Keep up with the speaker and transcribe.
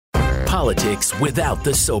politics without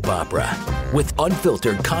the soap opera, with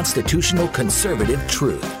unfiltered constitutional conservative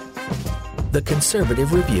truth. The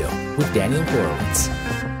Conservative Review with Daniel Horowitz.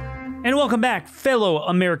 And welcome back, fellow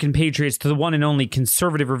American patriots, to the one and only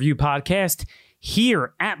Conservative Review podcast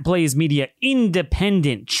here at Blaze Media,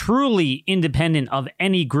 independent, truly independent of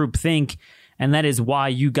any groupthink. And that is why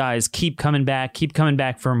you guys keep coming back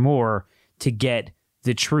for more to get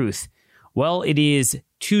the truth. Well, it is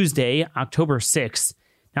Tuesday, October 6th.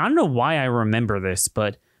 Now, I don't know why I remember this,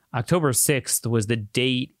 but October 6th was the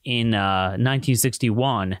date in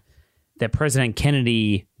 1961 that President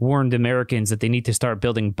Kennedy warned Americans that they need to start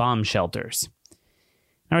building bomb shelters.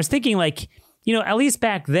 And I was thinking, at least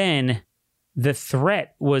back then, the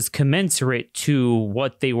threat was commensurate to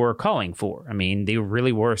what they were calling for. I mean, they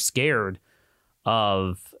really were scared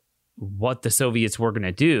of what the Soviets were going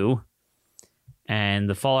to do and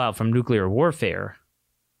the fallout from nuclear warfare.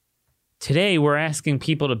 Today, we're asking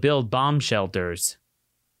people to build bomb shelters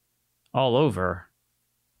all over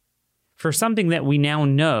for something that we now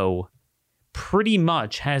know pretty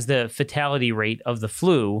much has the fatality rate of the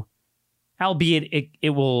flu, albeit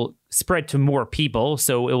it will spread to more people,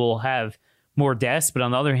 so it will have more deaths. But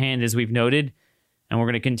on the other hand, as we've noted, and we're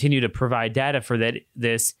going to continue to provide data for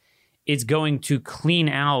this, it's going to clean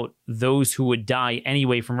out those who would die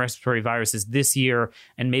anyway from respiratory viruses this year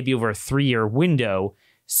and maybe over a 3-year window.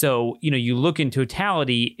 So, you look in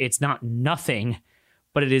totality, it's not nothing,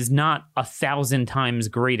 but it is not 1,000 times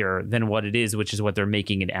greater than what it is, which is what they're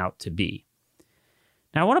making it out to be.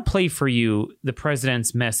 Now, I want to play for you the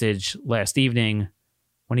president's message last evening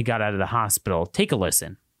when he got out of the hospital. Take a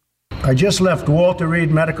listen. I just left Walter Reed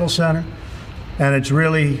Medical Center, and it's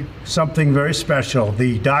really something very special.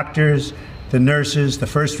 The doctors, the nurses, the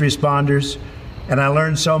first responders, and I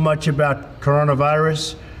learned so much about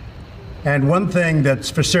coronavirus. And one thing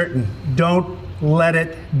that's for certain, don't let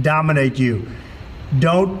it dominate you.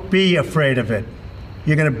 Don't be afraid of it.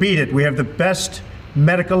 You're going to beat it. We have the best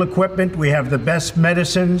medical equipment. We have the best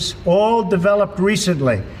medicines, all developed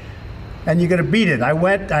recently. And you're going to beat it.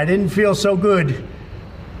 I didn't feel so good.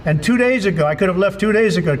 And 2 days ago, I could have left 2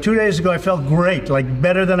 days ago. 2 days ago, I felt great,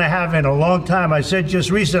 better than I have in a long time. I said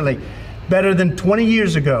just recently, better than 20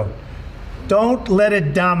 years ago. Don't let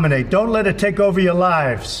it dominate. Don't let it take over your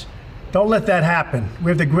lives. Don't let that happen.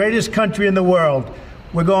 We have the greatest country in the world.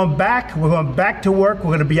 We're going back. We're going back to work. We're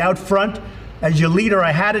going to be out front. As your leader,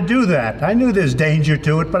 I had to do that. I knew there's danger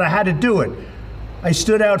to it, but I had to do it. I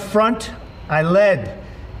stood out front. I led.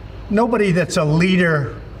 Nobody that's a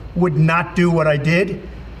leader would not do what I did.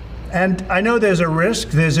 And I know there's a risk,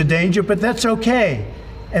 there's a danger, but that's okay.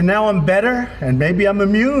 And now I'm better, and maybe I'm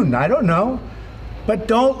immune. I don't know. But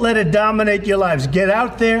don't let it dominate your lives. Get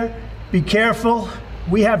out there. Be careful.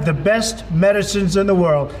 We have the best medicines in the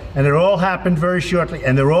world, and it all happened very shortly,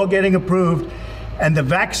 and they're all getting approved, and the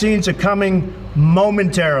vaccines are coming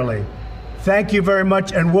momentarily. Thank you very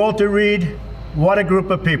much. And Walter Reed, what a group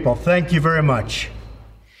of people. Thank you very much.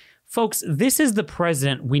 Folks, this is the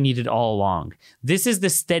president we needed all along. This is the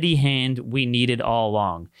steady hand we needed all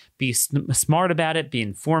along. Be smart about it, be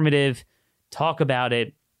informative, talk about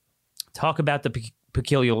it, talk about the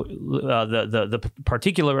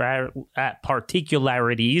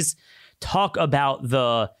particularities, talk about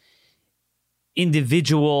the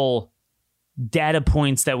individual data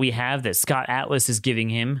points that we have that Scott Atlas is giving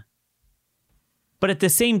him. But at the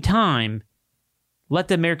same time, let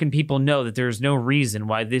the American people know that there is no reason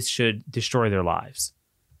why this should destroy their lives.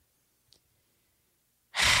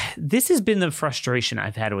 This has been the frustration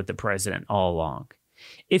I've had with the president all along.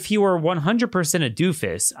 If he were 100% a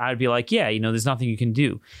doofus, I'd be like, yeah, there's nothing you can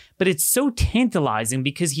do. But it's so tantalizing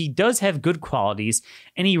because he does have good qualities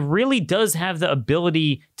and he really does have the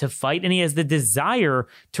ability to fight and he has the desire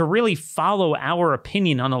to really follow our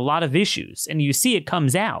opinion on a lot of issues. And you see it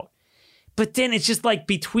comes out. But then it's just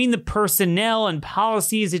between the personnel and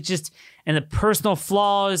policies, and the personal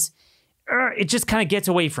flaws, it just kind of gets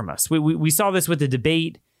away from us. We saw this with the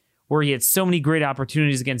debate where he had so many great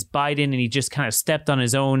opportunities against Biden and he just kind of stepped on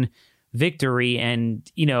his own victory. And,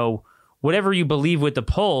 whatever you believe with the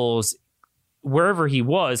polls, wherever he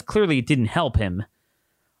was, clearly it didn't help him.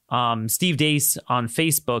 Steve Deace on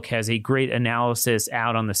Facebook has a great analysis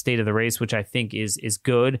out on the state of the race, which I think is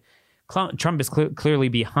good. Trump is clearly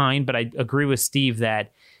behind, but I agree with Steve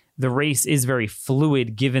that the race is very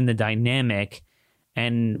fluid given the dynamic.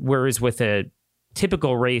 And whereas with a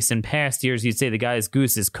typical race in past years, you'd say the guy's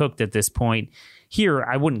goose is cooked at this point. Here,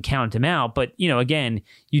 I wouldn't count him out. But, again,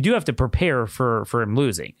 you do have to prepare for him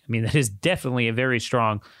losing. I mean, that is definitely a very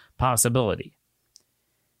strong possibility.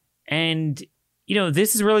 And,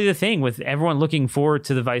 this is really the thing with everyone looking forward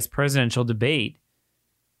to the vice presidential debate.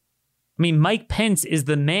 I mean, Mike Pence is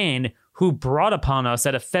the man who brought upon us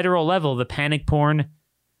at a federal level the panic porn,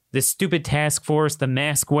 the stupid task force, the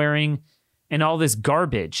mask wearing, and all this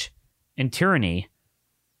garbage and tyranny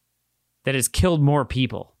that has killed more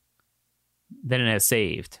people than it has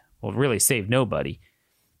saved. Well, it really saved nobody.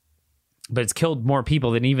 But it's killed more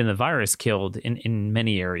people than even the virus killed in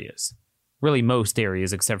many areas. Really most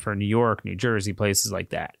areas except for New York, New Jersey, places like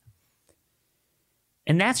that.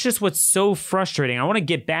 And that's just what's so frustrating. I want to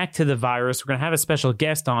get back to the virus. We're going to have a special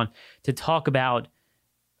guest on to talk about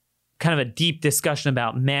kind of a deep discussion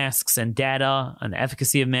about masks and data and the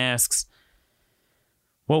efficacy of masks,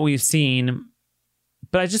 what we've seen.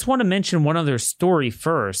 But I just want to mention one other story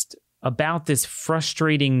first about this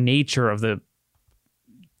frustrating nature of the,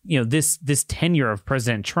 this tenure of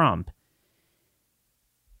President Trump.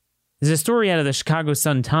 There's a story out of the Chicago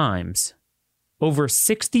Sun-Times. Over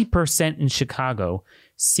 60% in Chicago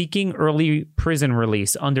seeking early prison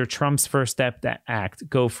release under Trump's First Step Act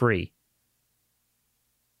go free.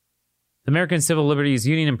 The American Civil Liberties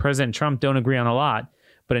Union and President Trump don't agree on a lot,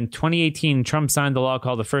 but in 2018, Trump signed the law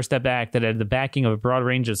called the First Step Act that had the backing of a broad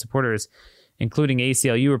range of supporters, including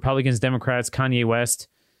ACLU, Republicans, Democrats, Kanye West,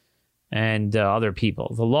 and other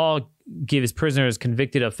people. The law gives prisoners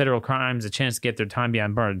convicted of federal crimes a chance to get their time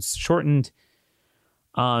behind bars shortened.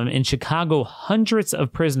 In Chicago, hundreds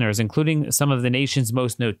of prisoners, including some of the nation's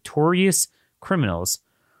most notorious criminals,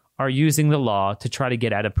 are using the law to try to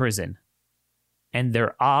get out of prison. And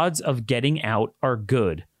their odds of getting out are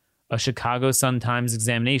good. A Chicago Sun-Times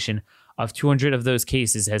examination of 200 of those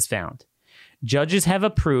cases has found. Judges have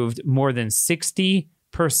approved more than 60%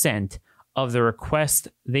 of the requests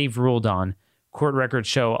they've ruled on, court records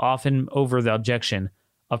show, often over the objection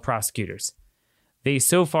of prosecutors. They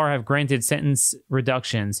so far have granted sentence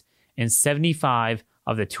reductions in 75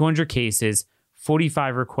 of the 200 cases.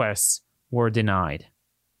 45 requests were denied.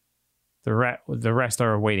 The rest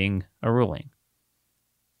are awaiting a ruling.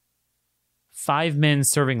 5 men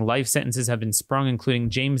serving life sentences have been sprung,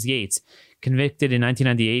 including James Yates, convicted in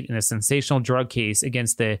 1998 in a sensational drug case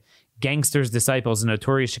against the Gangsters Disciples, a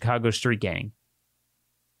notorious Chicago street gang.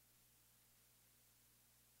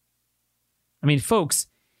 I mean, folks,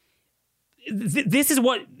 this is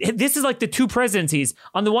like the two presidencies.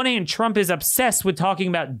 On the one hand, Trump is obsessed with talking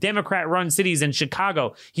about Democrat-run cities in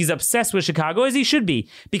Chicago. He's obsessed with Chicago, as he should be,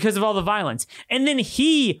 because of all the violence. And then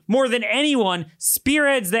he, more than anyone,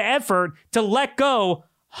 spearheads the effort to let go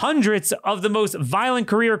hundreds of the most violent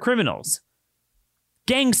career criminals.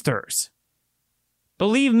 Gangsters.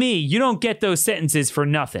 Believe me, you don't get those sentences for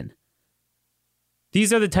nothing.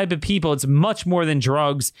 These are the type of people, it's much more than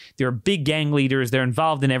drugs. They're big gang leaders. They're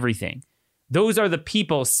involved in everything. Those are the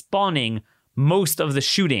people spawning most of the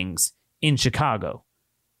shootings in Chicago.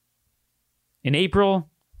 In April,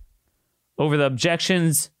 over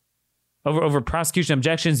prosecution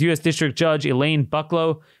objections, U.S. District Judge Elaine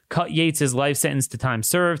Bucklow cut Yates' life sentence to time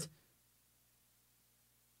served.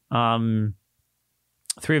 3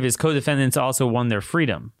 of his co-defendants also won their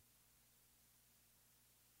freedom.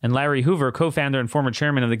 And Larry Hoover, co-founder and former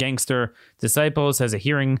chairman of the Gangster Disciples, has a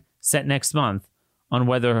hearing set next month on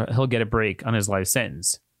whether he'll get a break on his life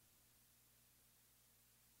sentence.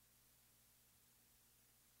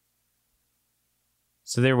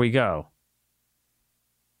 So there we go.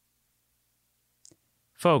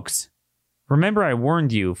 Folks, remember I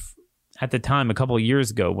warned you at the time a couple of years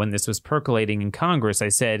ago when this was percolating in Congress. I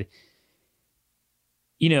said,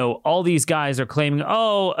 all these guys are claiming,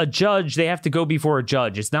 a judge, they have to go before a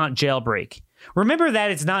judge. It's not jailbreak. Remember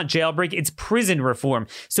that it's not jailbreak, it's prison reform.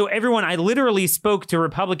 So everyone, I literally spoke to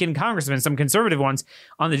Republican congressmen, some conservative ones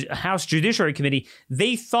on the House Judiciary Committee.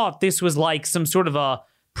 They thought this was like some sort of a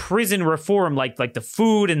prison reform, like the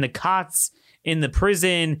food and the cots in the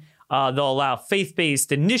prison. They'll allow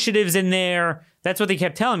faith-based initiatives in there. That's what they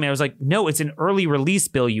kept telling me. I was like, no, it's an early release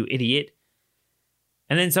bill, you idiot.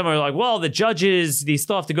 And then some are like, well, the judges, they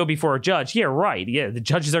still have to go before a judge. Yeah, right. Yeah, the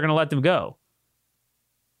judges are going to let them go.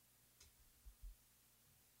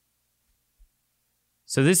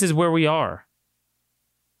 So this is where we are.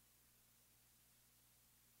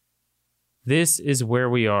 This is where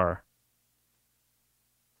we are.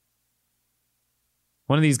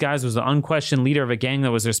 One of these guys was the unquestioned leader of a gang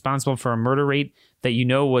that was responsible for a murder rate that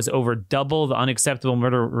was over double the unacceptable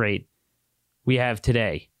murder rate we have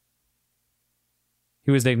today.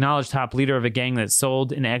 He was the acknowledged top leader of a gang that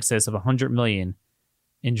sold in excess of $100 million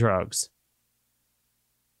in drugs.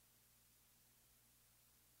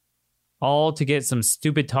 All to get some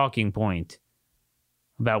stupid talking point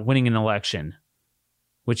about winning an election,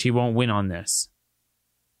 which he won't win on this.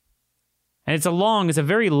 And it's a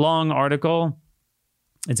very long article.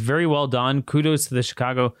 It's very well done. Kudos to the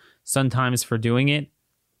Chicago Sun-Times for doing it.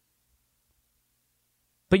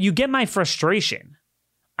 But you get my frustration.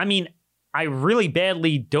 I mean, I really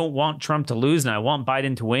badly don't want Trump to lose and I want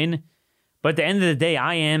Biden to win. But at the end of the day,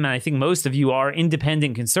 I am, and I think most of you are,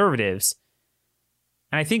 independent conservatives.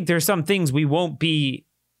 And I think there's some things we won't be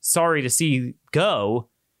sorry to see go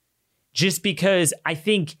just because I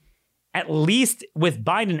think at least with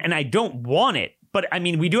Biden, and I don't want it, but I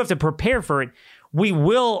mean, we do have to prepare for it. We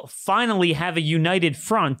will finally have a united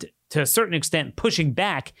front to a certain extent pushing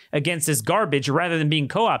back against this garbage rather than being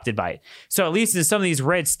co-opted by it. So at least in some of these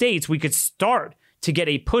red states, we could start to get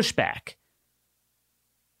a pushback.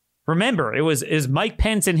 Remember, it was Mike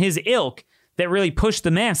Pence and his ilk that really pushed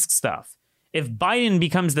the mask stuff. If Biden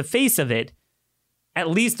becomes the face of it, at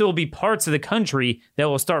least there will be parts of the country that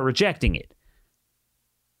will start rejecting it.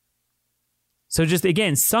 So just,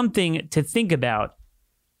 again, something to think about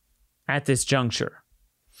at this juncture.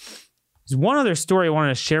 There's one other story I wanted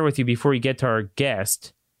to share with you before we get to our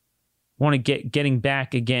guest. I want to getting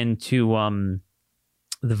back again to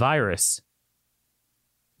the virus.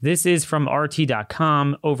 This is from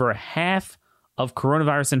RT.com. Over half of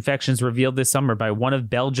coronavirus infections revealed this summer by one of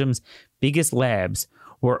Belgium's biggest labs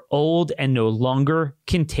were old and no longer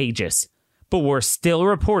contagious, but were still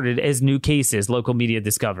reported as new cases, local media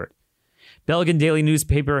discovered. Belgian daily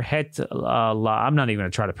newspaper Het I'm not even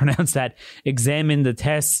going to try to pronounce that, examined the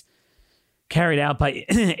tests carried out by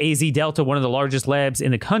AZ Delta, one of the largest labs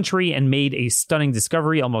in the country, and made a stunning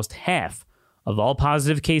discovery. Almost half of all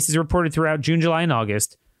positive cases reported throughout June, July, and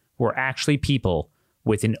August were actually people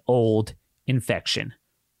with an old infection.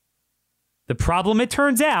 The problem, it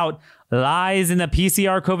turns out, lies in the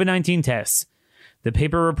PCR COVID-19 tests. The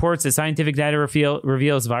paper reports that scientific data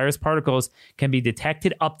reveals virus particles can be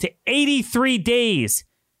detected up to 83 days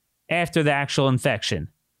after the actual infection.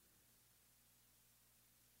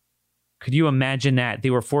 Could you imagine that?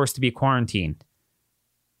 They were forced to be quarantined.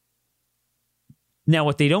 Now,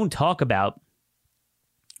 what they don't talk about,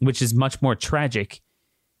 which is much more tragic,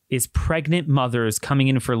 is pregnant mothers coming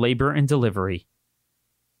in for labor and delivery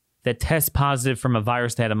that test positive from a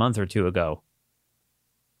virus they had a month or two ago,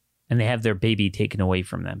 and they have their baby taken away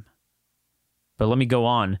from them. But let me go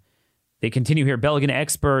on. They continue here. Belgian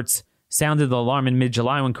experts sounded the alarm in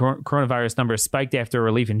mid-July when coronavirus numbers spiked after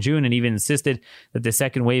relief in June and even insisted that the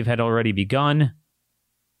second wave had already begun.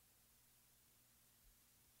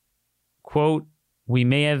 Quote, "We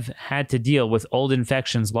may have had to deal with old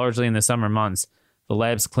infections largely in the summer months," the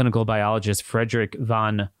lab's clinical biologist Frederick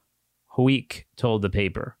van Hoek told the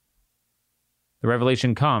paper. The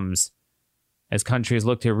revelation comes as countries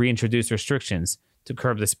look to reintroduce restrictions to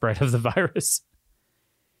curb the spread of the virus.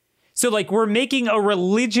 So, we're making a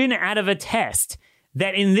religion out of a test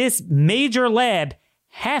that in this major lab,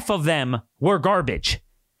 half of them were garbage.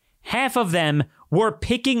 Half of them were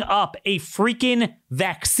picking up a freaking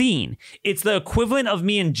vaccine. It's the equivalent of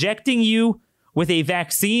me injecting you with a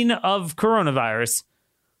vaccine of coronavirus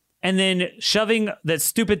and then shoving that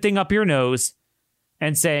stupid thing up your nose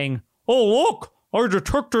and saying, "Oh, look, I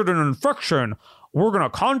detected an infection. We're going to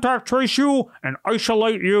contact trace you and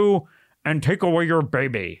isolate you and take away your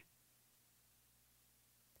baby."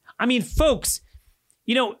 I mean, folks,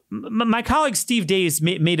 my colleague Steve Days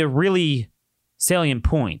made a really salient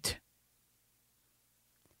point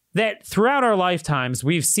that throughout our lifetimes,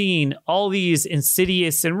 we've seen all these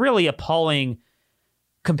insidious and really appalling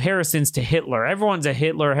comparisons to Hitler. Everyone's a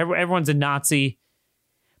Hitler. Everyone's a Nazi.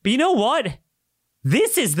 But you know what?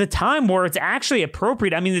 This is the time where it's actually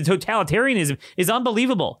appropriate. I mean, the totalitarianism is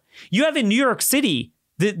unbelievable. You have in New York City,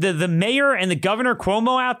 the mayor and the governor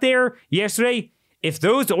Cuomo out there yesterday. If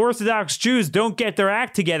those Orthodox Jews don't get their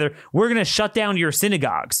act together, we're going to shut down your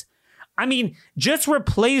synagogues. I mean, just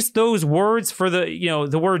replace those words for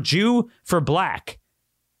the word Jew for black.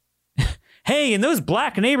 Hey, in those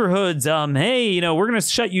black neighborhoods, we're going to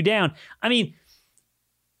shut you down. I mean,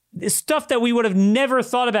 stuff that we would have never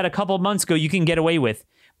thought about a couple of months ago, you can get away with.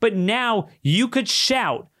 But now you could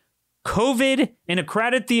shout COVID in a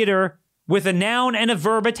crowded theater with a noun and a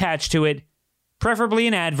verb attached to it, preferably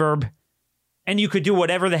an adverb, and you could do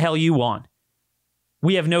whatever the hell you want.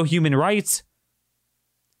 We have no human rights.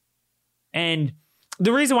 And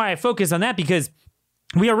the reason why I focus on that, because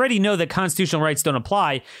we already know that constitutional rights don't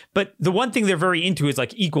apply, but the one thing they're very into is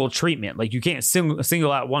equal treatment. You can't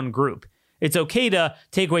single out one group. It's okay to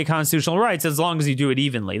take away constitutional rights as long as you do it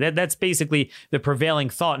evenly. That's basically the prevailing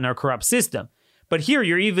thought in our corrupt system. But here,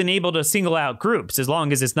 you're even able to single out groups as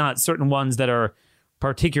long as it's not certain ones that are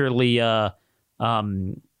particularly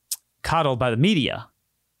coddled by the media.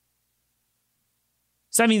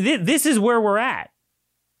 So, I mean, this is where we're at.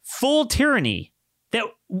 Full tyranny that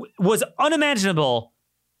was unimaginable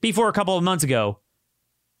before a couple of months ago,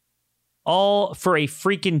 all for a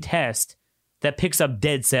freaking test that picks up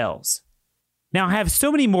dead cells. Now, I have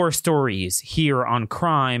so many more stories here on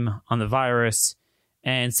crime, on the virus,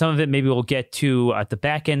 and some of it maybe we'll get to at the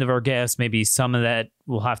back end of our guest. Maybe some of that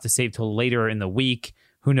we'll have to save till later in the week.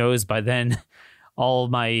 Who knows? By then, all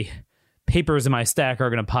of my papers in my stack are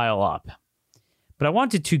going to pile up. But I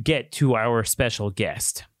wanted to get to our special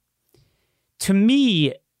guest. To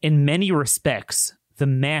me, in many respects, the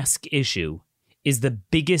mask issue is the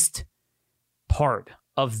biggest part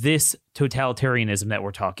of this totalitarianism that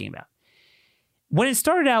we're talking about. When it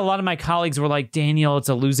started out, a lot of my colleagues were like, Daniel, it's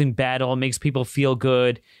a losing battle. It makes people feel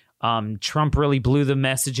good. Trump really blew the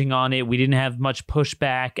messaging on it. We didn't have much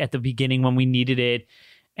pushback at the beginning when we needed it.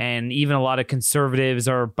 And even a lot of conservatives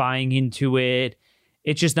are buying into it.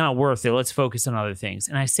 It's just not worth it. Let's focus on other things.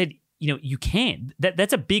 And I said, you can't.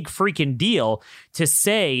 That's a big freaking deal to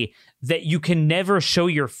say that you can never show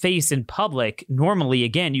your face in public. Normally,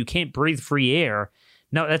 again, you can't breathe free air.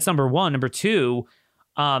 No, that's number one. Number two,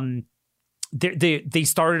 they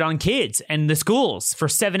started on kids and the schools for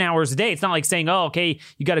 7 hours a day. It's not like saying, oh, okay,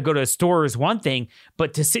 you got to go to a store is one thing,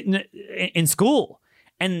 but to sit in school.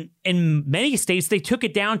 And in many states, they took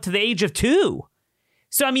it down to the age of 2.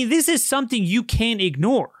 So, I mean, this is something you can't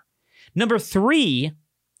ignore. Number three,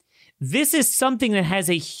 this is something that has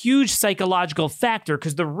a huge psychological factor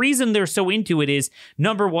because the reason they're so into it is,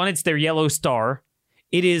 number one, it's their yellow star.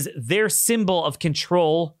 It is their symbol of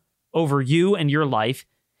control over you and your life.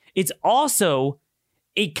 It's also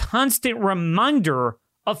a constant reminder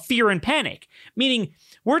of fear and panic, meaning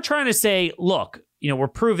we're trying to say, look, we're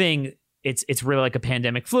proving it's really like a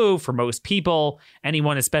pandemic flu for most people.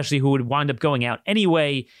 Anyone, especially who would wind up going out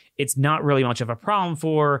anyway, it's not really much of a problem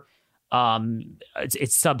for.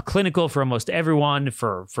 It's subclinical for almost everyone.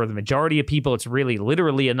 For the majority of people, it's really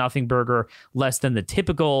literally a nothing burger, less than the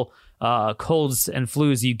typical colds and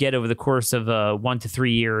flus you get over the course of 1 to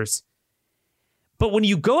 3 years. But when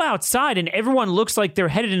you go outside and everyone looks like they're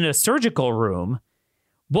headed in a surgical room,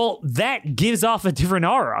 well, that gives off a different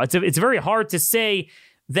aura. It's very hard to say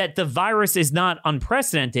that the virus is not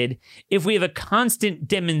unprecedented if we have a constant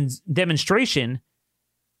demonstration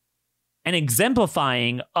and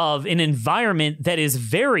exemplifying of an environment that is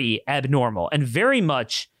very abnormal and very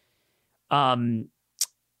much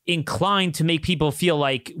inclined to make people feel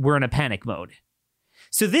like we're in a panic mode.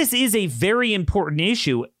 So this is a very important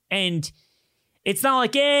issue. And it's not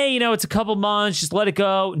like, hey, it's a couple months, just let it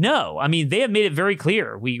go. No, I mean, they have made it very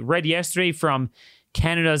clear. We read yesterday from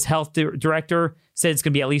Canada's health director said it's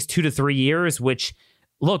going to be at least 2 to 3 years, which,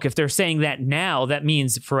 look, if they're saying that now, that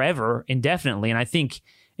means forever, indefinitely. And I think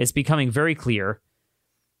it's becoming very clear.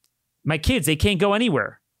 My kids, they can't go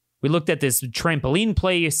anywhere. We looked at this trampoline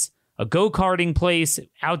place, a go-karting place,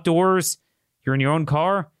 outdoors. You're in your own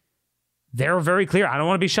car. They're very clear. I don't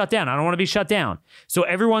want to be shut down. I don't want to be shut down. So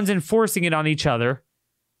everyone's enforcing it on each other,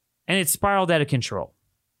 and it's spiraled out of control.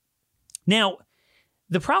 Now,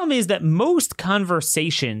 the problem is that most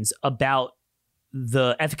conversations about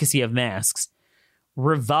the efficacy of masks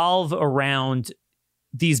revolve around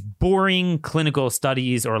these boring clinical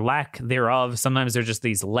studies or lack thereof. Sometimes they're just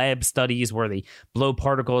these lab studies where they blow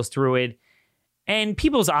particles through it. And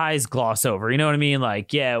people's eyes gloss over. You know what I mean?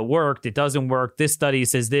 Like, yeah, it worked. It doesn't work. This study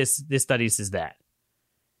says this. This study says that.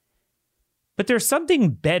 But there's something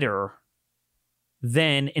better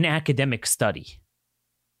than an academic study.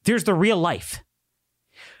 There's the real life.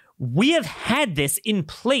 We have had this in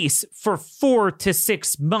place for 4 to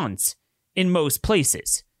 6 months in most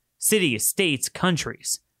places, cities, states,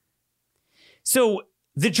 countries. So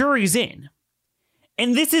the jury's in.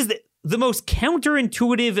 And this is the most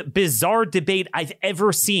counterintuitive, bizarre debate I've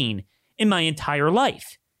ever seen in my entire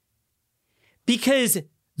life. Because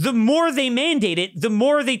the more they mandate it, the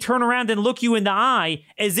more they turn around and look you in the eye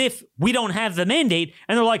as if we don't have the mandate.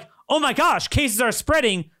 And they're like, oh my gosh, cases are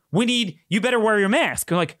spreading. You better wear your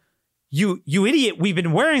mask. I'm like, you idiot, we've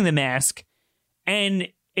been wearing the mask and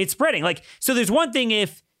it's spreading. Like, so there's one thing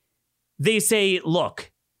if they say,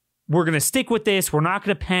 look, we're going to stick with this. We're not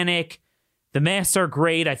going to panic. The masks are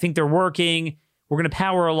great. I think they're working. We're going to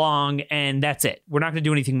power along and that's it. We're not going to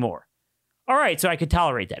do anything more. All right, so I could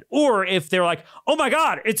tolerate that. Or if they're like, oh my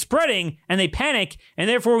God, it's spreading and they panic and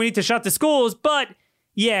therefore we need to shut the schools. But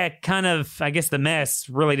yeah, kind of, I guess the masks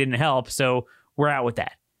really didn't help. So we're out with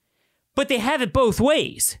that. But they have it both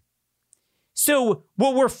ways. So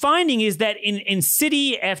what we're finding is that in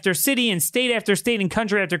city after city and state after state and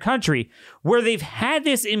country after country, where they've had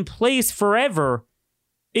this in place forever,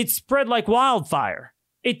 it spread like wildfire.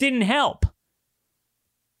 It didn't help.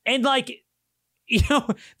 And like,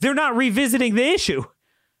 they're not revisiting the issue.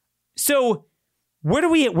 So where do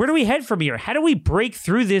we head from here? How do we break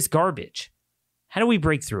through this garbage? How do we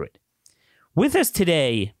break through it? With us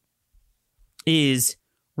today is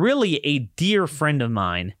really a dear friend of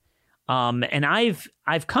mine. And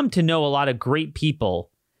I've come to know a lot of great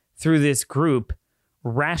people through this group,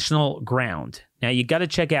 Rational Ground. Now, you got to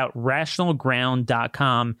check out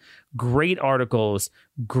rationalground.com. Great articles,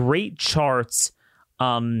 great charts,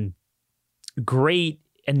 great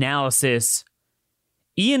analysis.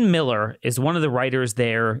 Ian Miller is one of the writers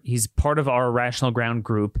there. He's part of our Rational Ground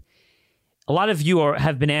group. A lot of you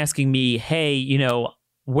have been asking me, hey,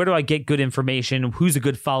 where do I get good information? Who's a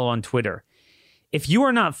good follow on Twitter? If you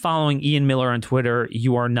are not following Ian Miller on Twitter,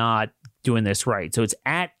 you are not doing this right. So it's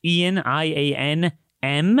at Ian, IANMSC.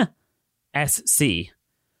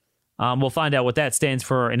 We'll find out what that stands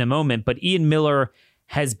for in a moment. But Ian Miller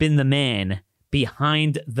has been the man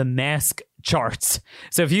behind the mask charts.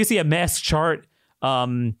 So if you see a mask chart,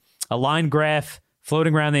 a line graph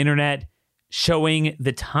floating around the internet showing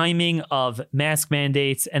the timing of mask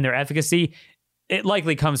mandates and their efficacy, it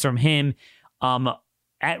likely comes from him.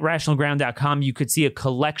 At rationalground.com, you could see a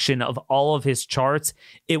collection of all of his charts.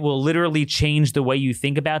 It will literally change the way you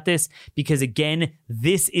think about this because, again,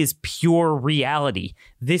 this is pure reality.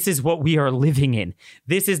 This is what we are living in.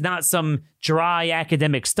 This is not some dry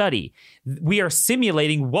academic study. We are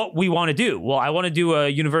simulating what we want to do. Well, I want to do a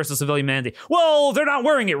universal civilian mandate. Well, they're not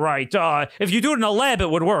wearing it right. If you do it in a lab,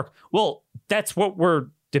 it would work. Well, that's what we're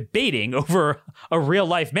debating over a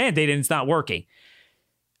real-life mandate, and it's not working.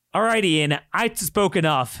 All right, Ian, I spoke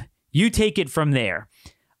enough. You take it from there.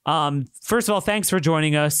 First of all, thanks for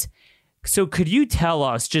joining us. So could you tell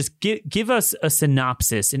us, just give us a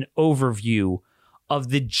synopsis, an overview of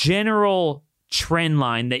the general trend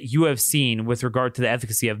line that you have seen with regard to the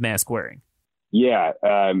efficacy of mask wearing? Yeah.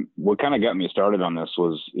 What kind of got me started on this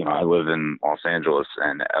was, I live in Los Angeles,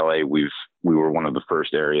 and LA, we were one of the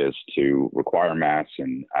first areas to require masks.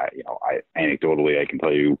 And, anecdotally, I can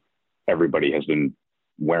tell you everybody has been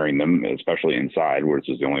wearing them, especially inside, which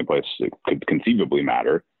is the only place it could conceivably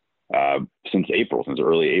matter, since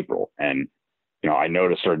early April. And, I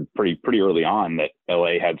noticed pretty early on that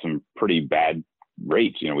LA had some pretty bad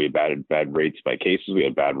rates. We had bad rates by cases. We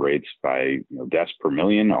had bad rates by, deaths per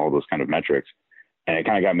million, all those kind of metrics. And it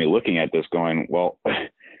kind of got me looking at this going, well,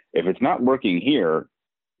 if it's not working here,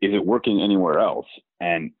 is it working anywhere else?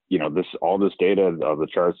 And, all this data of the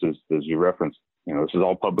charts as you referenced, this is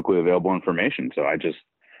all publicly available information. So I just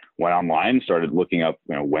went online, started looking up,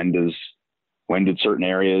 when did certain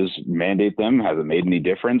areas mandate them? Has it made any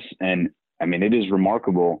difference? And I mean, it is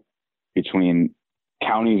remarkable between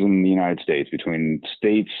counties in the United States, between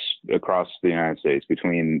states across the United States,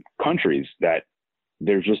 between countries, that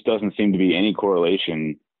there just doesn't seem to be any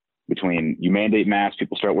correlation between you mandate masks,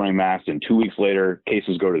 people start wearing masks, and 2 weeks later,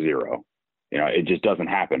 cases go to zero. It just doesn't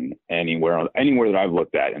happen anywhere that I've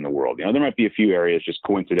looked at in the world. There might be a few areas just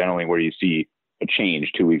coincidentally where you see a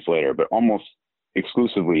change 2 weeks later, but almost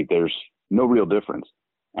exclusively there's no real difference.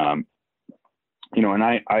 And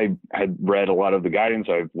I had read a lot of the guidance.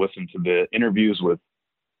 I've listened to the interviews with,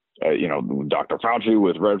 Dr. Fauci,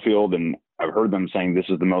 with Redfield, and I've heard them saying this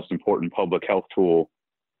is the most important public health tool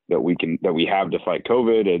that we have to fight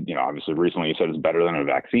COVID. And, obviously recently he said it's better than a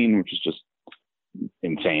vaccine, which is just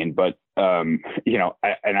insane. But,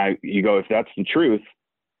 you go, if that's the truth,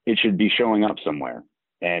 it should be showing up somewhere,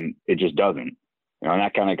 and it just doesn't. And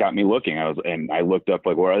that kind of got me looking. I looked up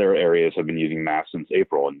like what other areas have been using masks since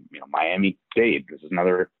April, and Miami-Dade. This is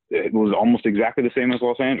another. It was almost exactly the same as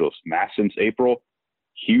Los Angeles. Masks since April,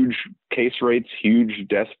 huge case rates, huge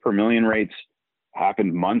deaths per million rates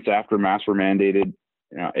happened months after masks were mandated.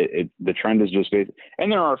 The trend is just basic.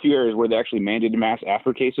 And there are a few areas where they actually mandated masks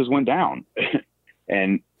after cases went down,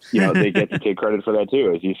 and they get to take credit for that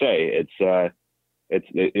too, as you say.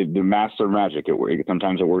 The masks are magic.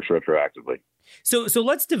 Sometimes it works retroactively. So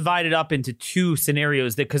let's divide it up into two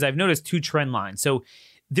scenarios, because I've noticed two trend lines. So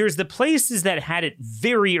there's the places that had it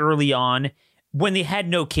very early on when they had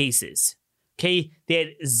no cases. Okay, they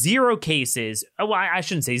had zero cases. Well, I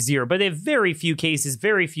shouldn't say zero, but they have very few cases,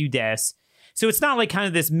 very few deaths. So it's not like kind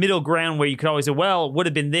of this middle ground where you could always say, well, it would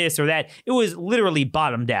have been this or that. It was literally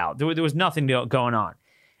bottomed out. There was nothing going on.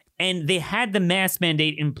 And they had the mask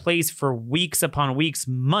mandate in place for weeks upon weeks,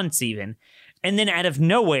 months even. And then out of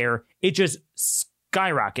nowhere, it just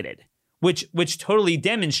skyrocketed, which totally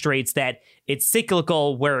demonstrates that it's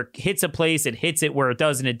cyclical. Where it hits a place, it hits it. Where it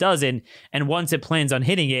doesn't, it doesn't. And once it plans on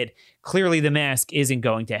hitting it, clearly the mask isn't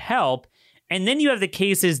going to help. And then you have the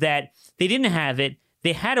cases that they didn't have it.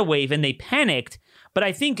 They had a wave and they panicked. But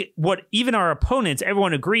I think what even our opponents,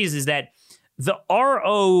 everyone agrees, is that the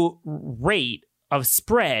RO rate of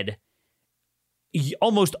spread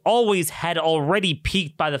almost always had already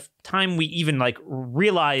peaked by the time we even like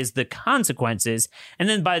realize the consequences. And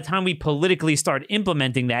then by the time we politically start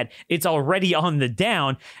implementing that, it's already on the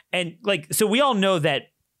down. And like, so we all know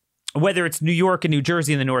that whether it's New York and New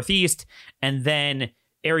Jersey in the Northeast, and then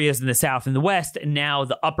areas in the South and the West, and now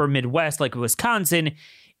the upper Midwest, like Wisconsin,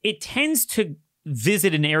 it tends to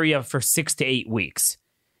visit an area for 6 to 8 weeks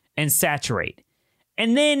and saturate.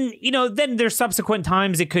 And then, then there's subsequent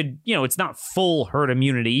times it could, it's not full herd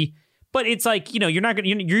immunity, but it's like, you're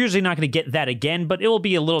usually not going to get that again, but it will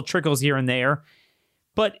be a little trickles here and there.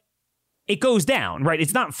 But it goes down, right?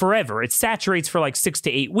 It's not forever. It saturates for like 6 to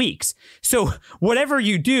 8 weeks. So whatever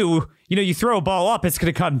you do, you throw a ball up, it's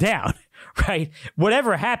going to come down, right?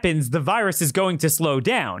 Whatever happens, the virus is going to slow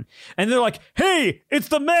down. And they're like, hey, it's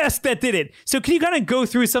the mask that did it. So can you kind of go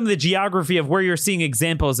through some of the geography of where you're seeing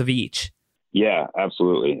examples of each? Yeah,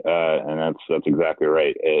 absolutely. And that's exactly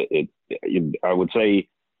right. I would say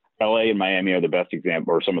LA and Miami are the best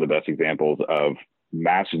example, or some of the best examples of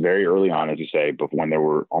masks very early on, as you say, but when there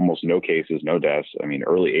were almost no cases, no deaths. I mean,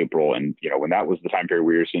 early April. And, when that was the time period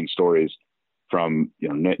we were seeing stories from,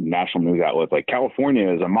 national news outlets like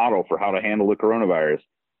California is a model for how to handle the coronavirus.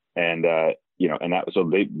 And,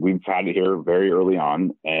 we've had it here very early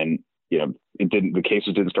on, and, the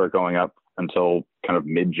cases didn't start going up until kind of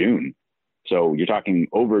mid-June. So you're talking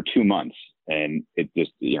over 2 months, and it just,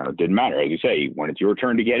 it didn't matter. As you say, when it's your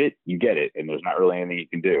turn to get it, you get it. And there's not really anything you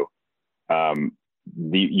can do.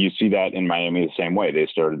 You see that in Miami the same way. They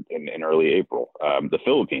started in early April. The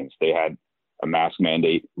Philippines, they had a mask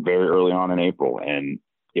mandate very early on in April. And,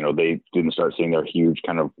 they didn't start seeing their huge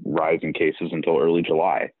kind of rise in cases until early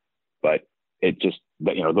July. But it just,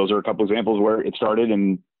 those are a couple examples where it started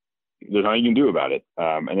and there's nothing you can do about it.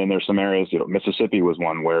 And then there's some areas, Mississippi was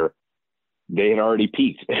one where they had already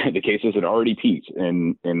peaked. The cases had already peaked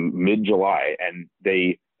in mid-July. And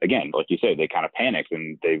they, again, like you say, they kind of panicked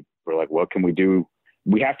and they were like, what can we do?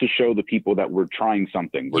 We have to show the people that we're trying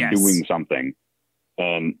something. We're doing something.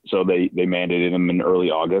 And so they mandated them in early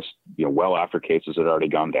August, well after cases had already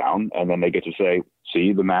gone down. And then they get to say,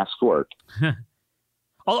 see, the masks worked.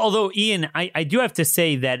 Although, Ian, I do have to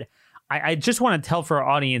say that I just want to tell for our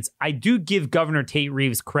audience, I do give Governor Tate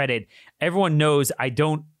Reeves credit. Everyone knows I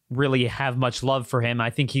don't really have much love for him. I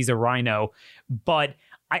think he's a rhino. But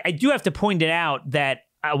I do have to point it out that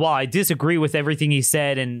while I disagree with everything he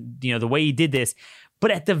said and, the way he did this, but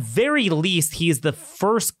at the very least, he is the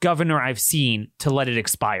first governor I've seen to let it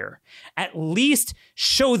expire. At least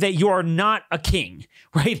show that you are not a king,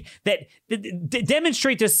 right? That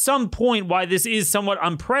demonstrate to some point why this is somewhat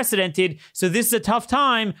unprecedented. So this is a tough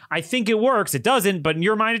time. I think it works. It doesn't, but in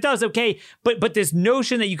your mind it does. Okay. But this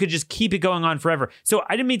notion that you could just keep it going on forever. So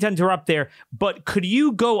I didn't mean to interrupt there, but could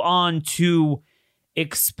you go on to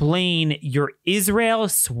explain your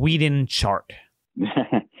Israel-Sweden chart?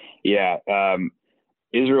 Yeah.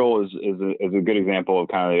 Israel is a good example of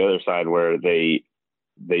kind of the other side where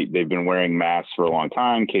they've been wearing masks for a long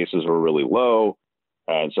time. Cases were really low.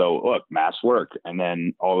 And so look, masks work. And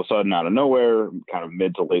then all of a sudden out of nowhere, kind of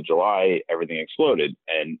mid to late July, everything exploded.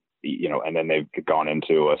 And, and then they've gone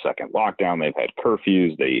into a second lockdown. They've had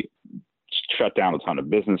curfews. They shut down a ton of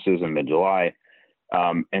businesses in mid-July.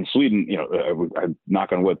 And Sweden, I'm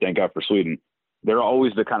knock on wood, thank God for Sweden. They're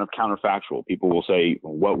always the kind of counterfactual. People will say,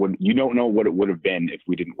 you don't know what it would have been if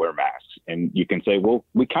we didn't wear masks. And you can say, well,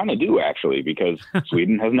 we kind of do actually, because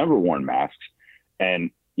Sweden has never worn masks. And,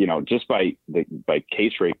 just by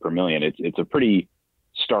case rate per million, it's a pretty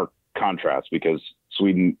stark contrast, because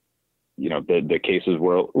Sweden, the cases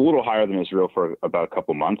were a little higher than Israel for about a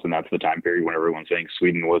couple months. And that's the time period when everyone's saying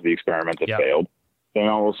Sweden was the experiment that failed. Then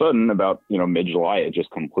all of a sudden, about mid-July, it just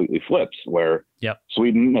completely flips, where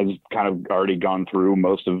Sweden has kind of already gone through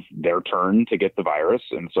most of their turn to get the virus,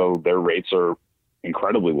 and so their rates are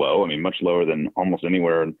incredibly low. I mean, much lower than almost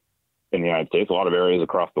anywhere in the United States, a lot of areas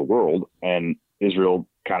across the world. And Israel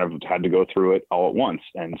kind of had to go through it all at once,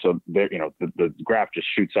 and so there, the graph just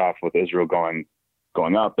shoots off with Israel going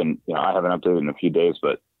up. And I haven't updated in a few days,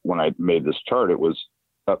 but when I made this chart, it was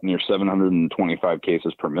up near 725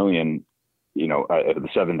 cases per million. The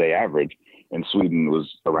 7-day average, and Sweden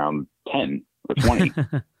was around 10 or 20.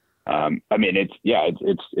 I mean,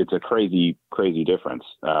 it's a crazy difference.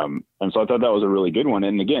 And so I thought that was a really good one.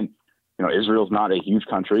 And again, Israel's not a huge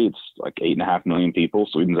country. It's like 8.5 million people.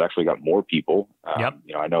 Sweden's actually got more people.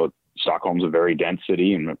 I know Stockholm's a very dense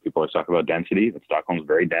city, and people always talk about density, but Stockholm's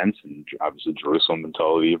very dense, and obviously Jerusalem and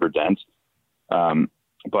Tel Aviv are dense.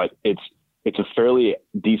 But it's a fairly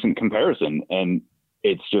decent comparison, and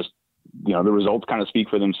it's just, the results kind of speak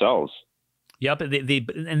for themselves. Yep.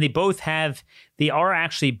 They both they are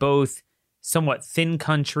actually both somewhat thin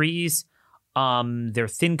countries. They're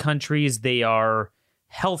thin countries. They are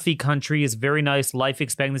healthy countries, very nice life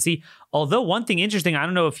expectancy. Although one thing interesting, I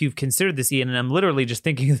don't know if you've considered this, Ian, and I'm literally just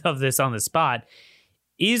thinking of this on the spot.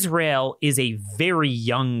 Israel is a very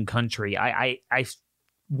young country. I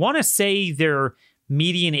want to say their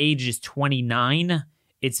median age is 29.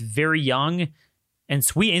 It's very young. And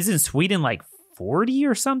isn't Sweden like 40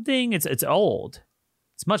 or something? It's old.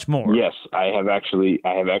 It's much more. Yes, I have actually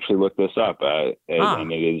looked this up,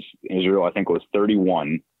 and it is Israel. I think was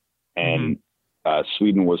 31, and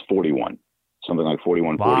Sweden was 41, something like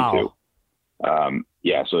 41, wow. 42.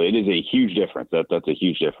 Yeah, so it is a huge difference. That's a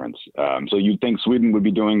huge difference. So you'd think Sweden would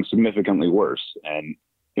be doing significantly worse, and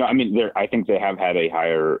I mean, I think they have had a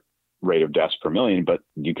higher rate of deaths per million, but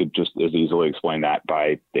you could just as easily explain that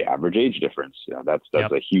by the average age difference. That's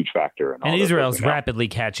a huge factor. And Israel's rapidly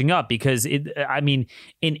catching up because in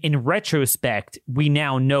retrospect, we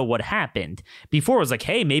now know what happened. Before it was like,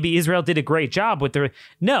 hey, maybe Israel did a great job with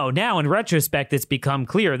now in retrospect, it's become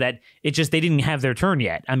clear that they didn't have their turn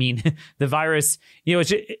yet. I mean, the virus,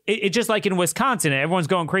 it's just like in Wisconsin, and everyone's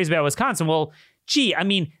going crazy about Wisconsin. Well, gee, I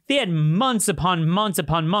mean, they had months upon months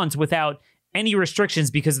upon months without any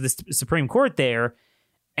restrictions because of the Supreme Court there,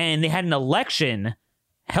 and they had an election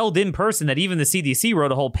held in person that even the CDC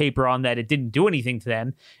wrote a whole paper on that it didn't do anything to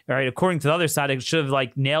them. All right, according to the other side, it should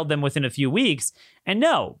have nailed them within a few weeks. And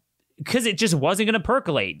no, because it just wasn't going to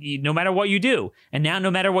percolate no matter what you do. And now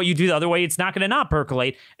no matter what you do the other way, it's not going to not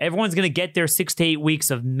percolate. Everyone's going to get their 6 to 8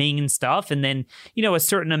 weeks of main stuff. And then, a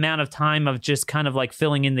certain amount of time of just kind of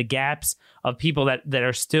filling in the gaps of people that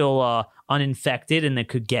are still uninfected and that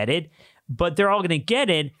could get it. But they're all going to get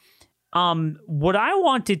it. What I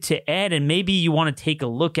wanted to add, and maybe you want to take a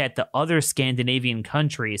look at the other Scandinavian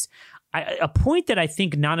countries, a point that I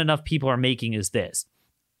think not enough people are making is this.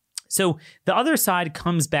 So the other side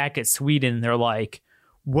comes back at Sweden. They're like,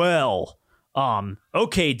 well,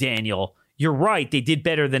 okay, Daniel, you're right. They did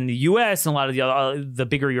better than the U.S. and a lot of the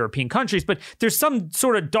bigger European countries, but there's some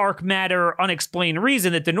sort of dark matter, unexplained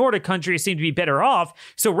reason that the Nordic countries seem to be better off.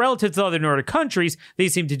 So relative to the other Nordic countries, they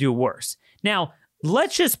seem to do worse. Now,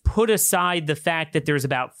 let's just put aside the fact that there's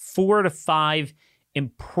about 4 to 5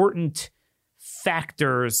 important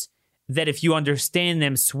factors that if you understand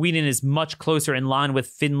them, Sweden is much closer in line with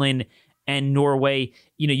Finland and Norway.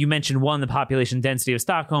 You mentioned one, the population density of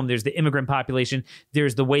Stockholm. There's the immigrant population.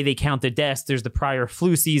 There's the way they count the deaths. There's the prior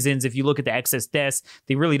flu seasons. If you look at the excess deaths,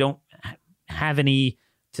 they really don't have any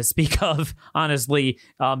to speak of, honestly.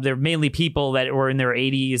 They're mainly people that were in their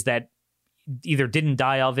 80s that either didn't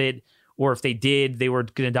die of it, or if they did, they were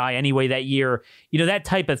going to die anyway that year. That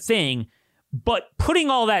type of thing. But putting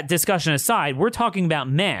all that discussion aside, we're talking about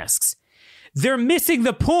masks. They're missing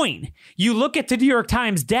the point. You look at the New York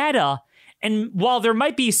Times data, and while there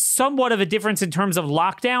might be somewhat of a difference in terms of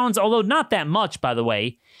lockdowns, although not that much, by the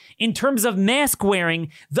way, in terms of mask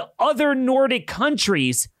wearing, the other Nordic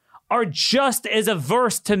countries are just as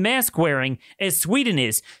averse to mask wearing as Sweden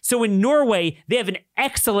is. So in Norway, they have an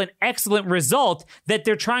excellent result that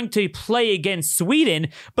they're trying to play against Sweden.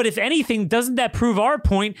 But if anything, doesn't that prove our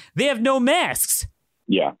point? They have no masks.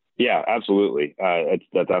 Yeah, absolutely.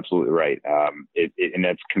 That's absolutely right. And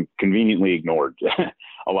that's conveniently ignored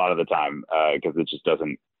a lot of the time because it just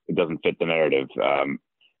doesn't fit the narrative.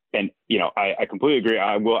 And I completely agree.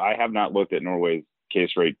 I have not looked at Norway's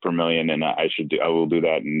case rate per million, and I will do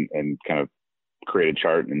that and kind of create a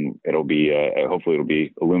chart, and it'll be hopefully it'll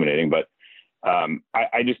be illuminating. But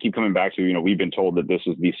I just keep coming back to we've been told that this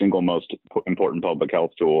is the single most important public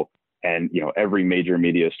health tool. And, every major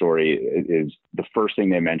media story is the first thing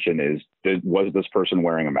they mention is, was this person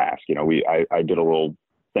wearing a mask? I did a little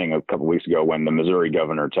thing a couple of weeks ago when the Missouri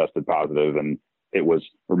governor tested positive, and it was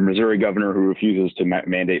a Missouri governor who refuses to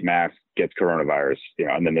mandate masks gets coronavirus,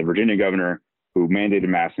 and then the Virginia governor who mandated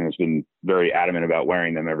masks and has been very adamant about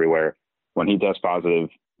wearing them everywhere. When he tests positive,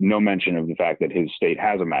 no mention of the fact that his state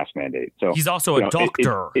has a mask mandate. So he's also a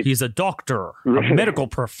doctor. He's a doctor, a medical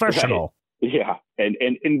professional. Right. Yeah. And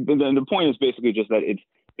the point is basically just that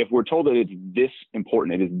if we're told that it's this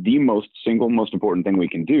important, it is the single most important thing we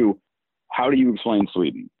can do, how do you explain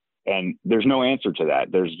Sweden? And there's no answer to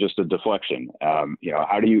that. There's just a deflection. How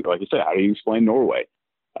do you, like you said, how do you explain Norway?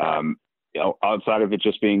 Outside of it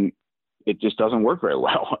just being, it just doesn't work very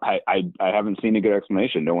well. I haven't seen a good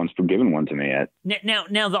explanation. No one's given one to me yet.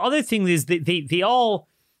 Now the other thing is that they all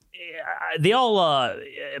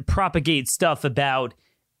propagate stuff about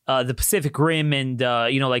the Pacific Rim and,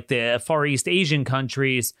 the Far East Asian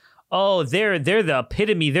countries oh, they're the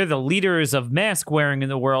epitome, they're the leaders of mask wearing in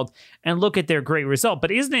the world, and look at their great result.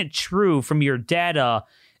 But isn't it true from your data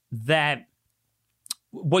that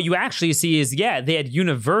what you actually see is, they had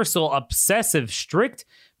universal, obsessive, strict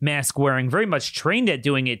mask wearing, very much trained at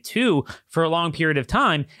doing it too for a long period of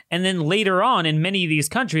time. And then later on in many of these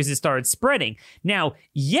countries, it started spreading. Now,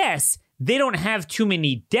 yes, they don't have too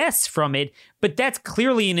many deaths from it, but that's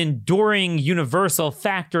clearly an enduring universal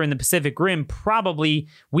factor in the Pacific Rim, probably,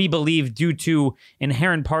 we believe, due to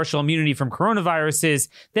inherent partial immunity from coronaviruses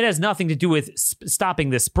that has nothing to do with stopping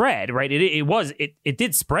the spread, right? It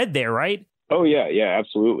did spread there, right? Oh, yeah,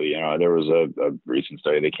 absolutely. There was a recent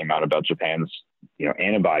study that came out about Japan's,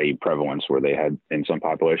 antibody prevalence, where they had, in some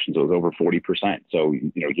populations, it was over 40%. So,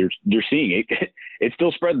 you're seeing it. It's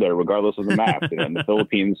still spread there, regardless of the mask. And in the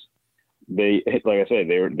Philippines, they, like I said,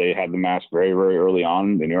 they had the mask very, very early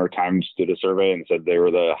on. The New York Times did a survey and said they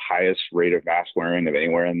were the highest rate of mask wearing of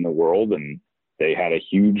anywhere in the world. And they had a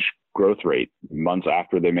huge growth rate months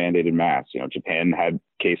after they mandated masks. Japan had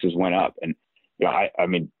cases went up. And,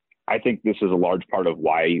 I think this is a large part of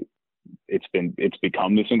why it's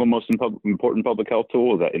become the single most important public health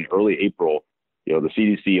tool, is that in early April, the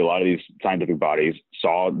CDC, a lot of these scientific bodies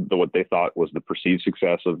saw what they thought was the perceived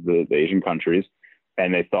success of the Asian countries.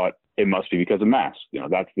 And they thought it must be because of masks.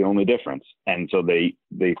 That's the only difference. And so they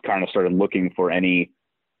kind of started looking for any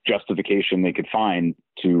justification they could find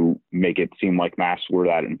to make it seem like masks were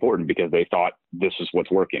that important, because they thought this is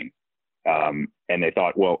what's working. And they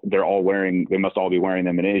thought, well, they must all be wearing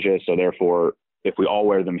them in Asia. So therefore, if we all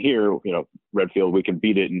wear them here, Redfield, we can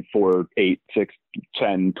beat it in 4, 8, 6,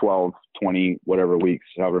 10, 12, 20, whatever weeks,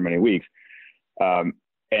 however many weeks. But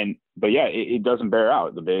it doesn't bear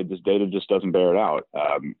out. This data just doesn't bear it out.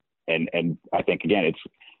 And I think, again,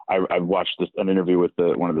 I've watched an interview with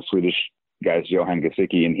one of the Swedish guys, Johan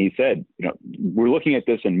Gesicki, and he said, we're looking at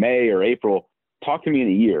this in May or April. Talk to me in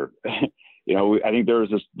a year. I think there's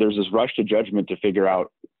this rush to judgment to figure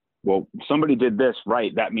out, well, somebody did this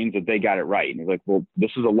right, that means that they got it right. And he's like, well,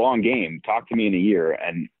 this is a long game. Talk to me in a year.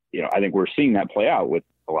 And, I think we're seeing that play out with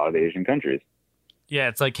a lot of the Asian countries. Yeah,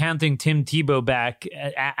 it's like counting Tim Tebow back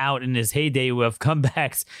out in his heyday of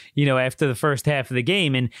comebacks, after the first half of the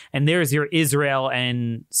game. And there's your Israel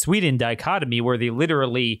and Sweden dichotomy, where they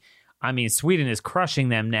literally, Sweden is crushing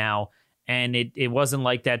them now. And it wasn't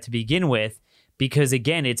like that to begin with. Because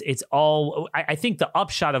again, it's all, I think the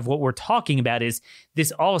upshot of what we're talking about is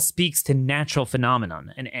this all speaks to natural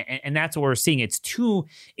phenomenon. And that's what we're seeing. It's too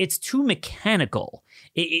mechanical.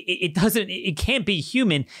 It can't be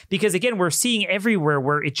human, because again, we're seeing everywhere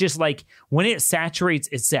where it's just like when it saturates,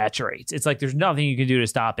 it saturates. It's like there's nothing you can do to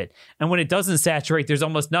stop it. And when it doesn't saturate, there's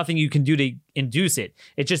almost nothing you can do to induce it.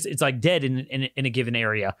 It's like dead in a given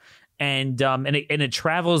area. And it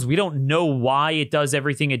travels. We don't know why it does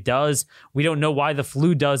everything it does. We don't know why the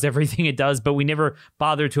flu does everything it does, but we never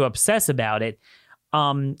bother to obsess about it.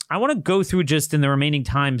 I want to go through just in the remaining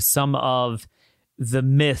time some of the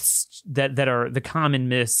myths that are the common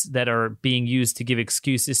myths that are being used to give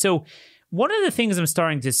excuses. So one of the things I'm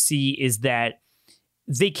starting to see is that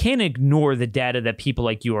they can't ignore the data that people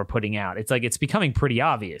like you are putting out. It's like it's becoming pretty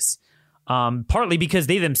obvious. Partly because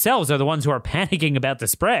they themselves are the ones who are panicking about the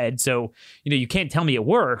spread. So, you can't tell me it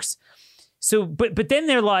works. So, but then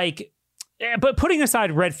they're like, but putting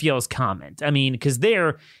aside Redfield's comment, because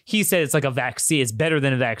he said it's like a vaccine, it's better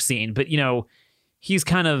than a vaccine, but, he's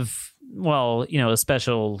kind of, a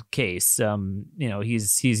special case.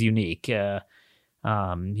 He's unique.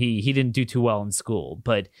 He didn't do too well in school,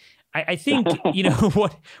 but I think,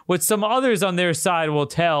 what some others on their side will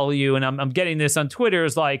tell you, and I'm getting this on Twitter,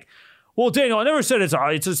 is like, well, Daniel, I never said it's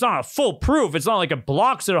not a full proof. It's not like it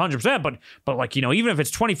blocks it 100%, but like, even if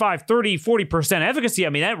it's 25, 30, 40% efficacy,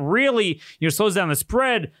 that really, slows down the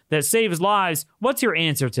spread, that saves lives. What's your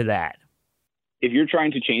answer to that? If you're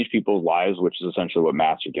trying to change people's lives, which is essentially what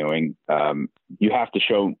masks are doing, you have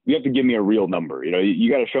to give me a real number.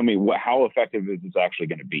 You got to show me how effective is this actually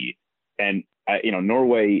going to be. And,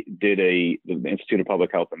 Norway the Institute of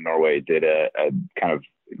Public Health in Norway did a kind of,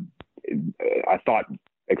 I thought,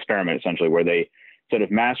 experiment essentially, where they said if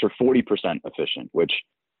masks are 40% efficient, which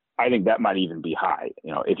I think that might even be high.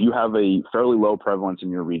 If you have a fairly low prevalence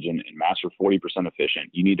in your region and masks are 40% efficient,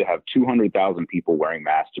 you need to have 200,000 people wearing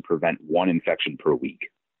masks to prevent one infection per week.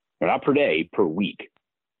 Not per day, per week.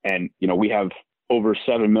 And, we have over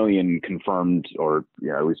 7 million confirmed, or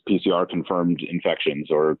at least PCR confirmed infections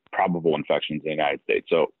or probable infections in the United States.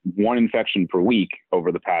 So one infection per week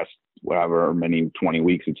over the past, whatever many 20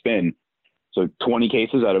 weeks it's been. So 20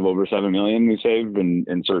 cases out of over 7 million we saved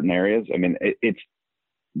in certain areas.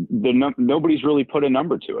 Nobody's really put a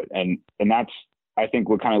number to it. And that's I think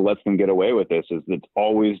what kind of lets them get away with this is it's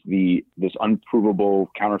always this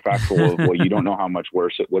unprovable counterfactual of, well, you don't know how much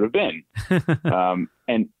worse it would have been.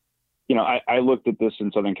 And, you know, I looked at this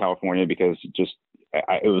in Southern California because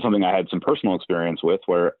it was something I had some personal experience with,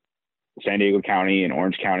 where San Diego County and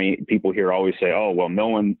Orange County, people here always say, oh, well, no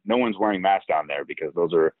one's wearing masks down there because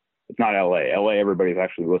it's not LA. LA, everybody's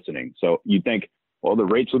actually listening. So you'd think, well, the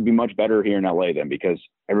rates would be much better here in LA then, because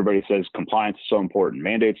everybody says compliance is so important.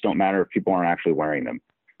 Mandates don't matter if people aren't actually wearing them.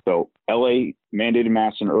 So LA mandated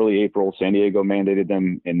masks in early April. San Diego mandated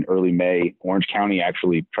them in early May. Orange County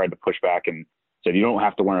actually tried to push back and said, you don't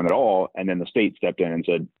have to wear them at all. And then the state stepped in and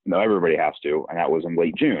said, no, everybody has to. And that was in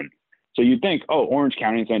late June. So you'd think, oh, Orange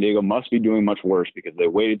County and San Diego must be doing much worse because they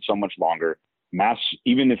waited so much longer. Masks,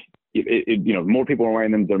 even if more people are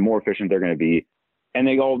wearing them, they're more efficient they're going to be. And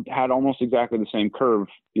they all had almost exactly the same curve,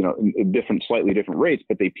 in slightly different rates,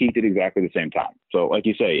 but they peaked at exactly the same time. So like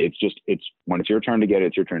you say, it's when it's your turn to get it,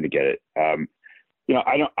 it's your turn to get it.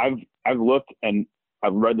 I've looked and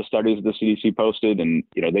I've read the studies the CDC posted, and,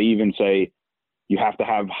 they even say you have to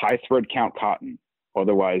have high thread count cotton.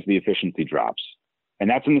 Otherwise the efficiency drops. And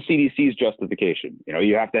that's in the CDC's justification.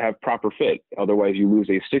 You have to have proper fit. Otherwise you lose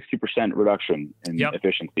a 60% reduction in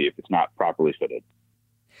efficiency if it's not properly fitted.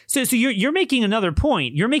 So you're making another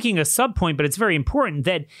point. You're making a sub point, but it's very important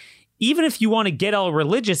that even if you want to get all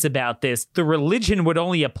religious about this, the religion would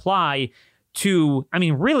only apply to,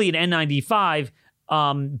 really an N95,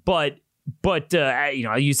 but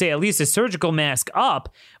you say at least a surgical mask up.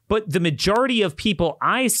 But the majority of people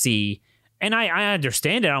I see, and I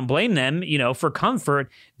understand it, I don't blame them, for comfort,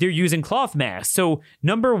 they're using cloth masks. So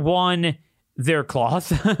number one, they're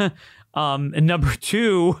cloth. And number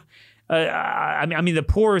two, the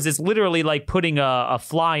pores is literally like putting a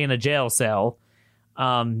fly in a jail cell,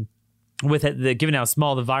 with given how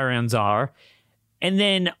small the virions are. And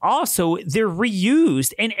then also they're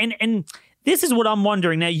reused. And this is what I'm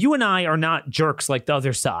wondering. Now, you and I are not jerks like the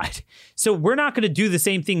other side. So we're not going to do the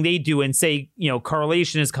same thing they do and say,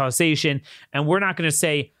 correlation is causation. And we're not going to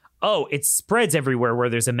say, oh, it spreads everywhere where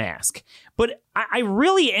there's a mask. But I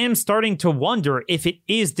really am starting to wonder if it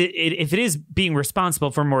is being responsible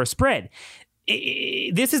for more spread.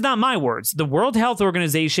 This is not my words. The World Health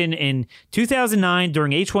Organization in 2009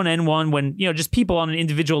 during H1N1, when, just people on an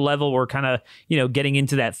individual level were kind of, getting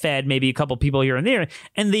into that fad, maybe a couple people here and there.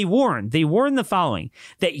 And they warned the following,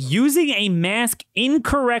 that using a mask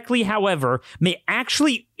incorrectly, however, may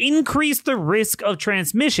actually increase the risk of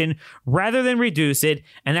transmission rather than reduce it.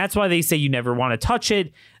 And that's why they say you never want to touch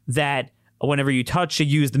it, that whenever you touch a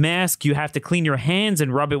used mask, you have to clean your hands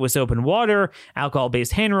and rub it with soap and water,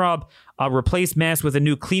 alcohol-based hand rub. Replace mask with a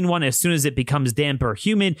new clean one as soon as it becomes damp or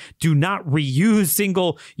humid. Do not reuse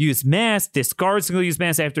single-use masks. Discard single-use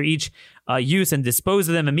masks after each use and dispose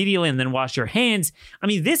of them immediately, and then wash your hands.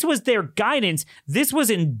 This was their guidance. This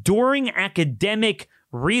was enduring academic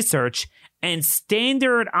research and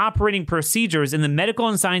standard operating procedures in the medical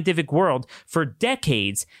and scientific world for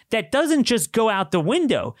decades that doesn't just go out the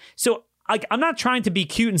window. So I'm not trying to be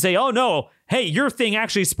cute and say, oh, no, hey, your thing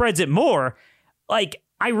actually spreads it more.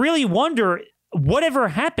 I really wonder whatever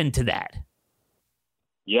happened to that.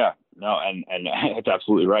 Yeah, no, and it's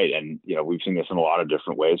absolutely right. And, we've seen this in a lot of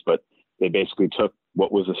different ways, but they basically took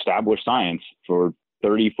what was established science for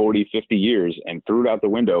 30, 40, 50 years and threw it out the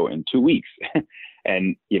window in 2 weeks.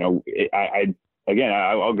 And, I'll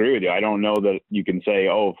agree with you. I don't know that you can say,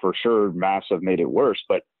 oh, for sure, masks have made it worse,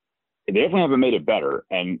 but they definitely haven't made it better.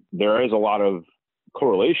 And there is a lot of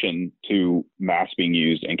correlation to masks being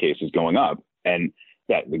used and cases going up. And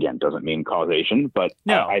that, again, doesn't mean causation, but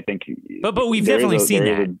no. I think. But we've definitely seen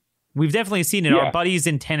that. We've definitely seen it. Yeah. Our buddies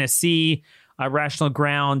in Tennessee, Rational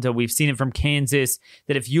Ground, we've seen it from Kansas,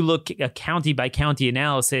 that if you look at county by county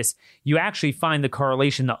analysis, you actually find the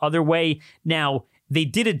correlation the other way. Now, they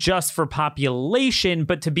did adjust for population,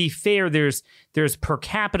 but to be fair, there's per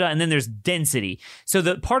capita and then there's density. So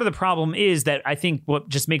the part of the problem is that I think what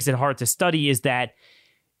just makes it hard to study is that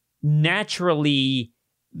naturally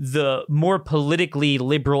the more politically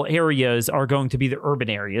liberal areas are going to be the urban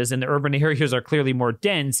areas, and the urban areas are clearly more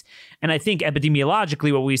dense. And I think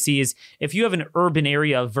epidemiologically what we see is if you have an urban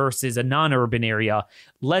area versus a non-urban area,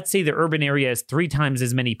 let's say the urban area has 3 times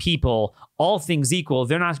as many people, all things equal,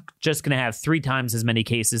 they're not just going to have 3 times as many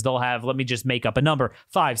cases. They'll have, let me just make up a number,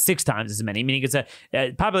 5, 6 times as many, meaning it's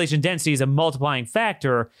a population density is a multiplying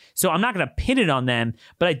factor. So I'm not going to pin it on them,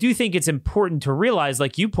 but I do think it's important to realize,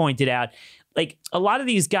 like you pointed out, like a lot of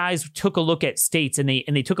these guys took a look at states and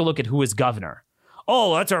they took a look at who was governor.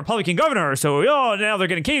 Oh, that's a Republican governor. So now they're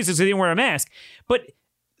getting cases because they didn't wear a mask. But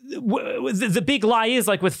the big lie is,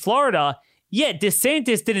 like with Florida, yeah,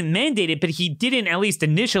 DeSantis didn't mandate it, but he didn't, at least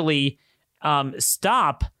initially,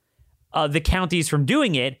 stop the counties from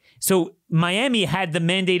doing it. So Miami had the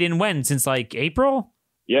mandate in when? Since like April?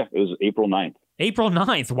 Yeah, it was April 9th. April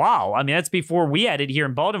 9th. Wow. I mean, that's before we had it here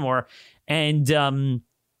in Baltimore. And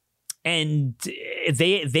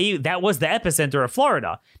they that was the epicenter of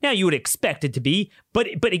Florida. Now you would expect it to be, but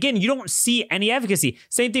again, you don't see any advocacy.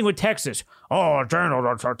 Same thing with Texas. Oh, General,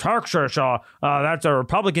 that's a Texas. That's a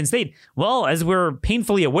Republican state. Well, as we're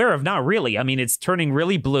painfully aware of, not really. I mean, it's turning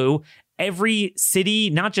really blue. Every city,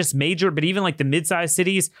 not just major, but even like the mid-sized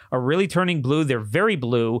cities, are really turning blue. They're very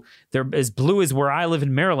blue. They're as blue as where I live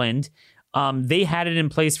in Maryland. They had it in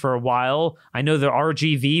place for a while. I know the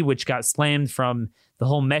RGV, which got slammed from the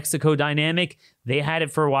whole Mexico dynamic, they had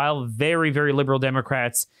it for a while. Very, very liberal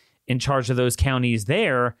Democrats in charge of those counties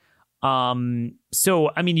there.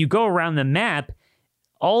 So, I mean, you go around the map,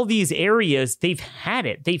 all these areas, they've had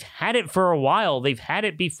it. They've had it for a while. They've had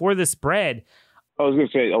it before the spread. I was going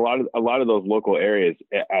to say a lot of those local areas,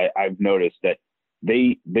 I've noticed that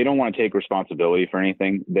they don't want to take responsibility for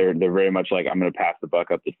anything. They're very much like, I'm going to pass the buck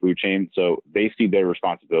up the food chain. So they see their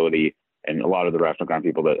responsibility, and a lot of the Rational Ground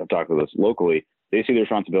people that have talked with us locally, they see their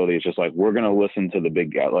responsibility as just like, we're going to listen to the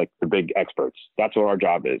big experts. That's what our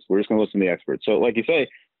job is. We're just going to listen to the experts. So like you say,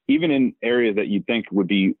 even in areas that you'd think would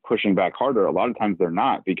be pushing back harder, a lot of times they're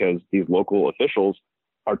not, because these local officials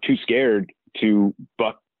are too scared to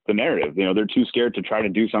buck the narrative. You know, they're too scared to try to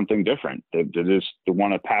do something different. They just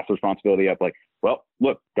want to pass the responsibility up like, well,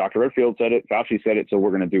 look, Dr. Redfield said it, Fauci said it, so we're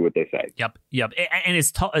going to do what they say. Yep. And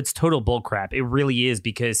it's total bullcrap. It really is,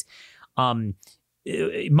 because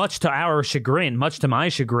much to our chagrin, much to my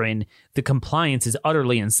chagrin, the compliance is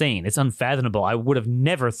utterly insane. It's unfathomable. I would have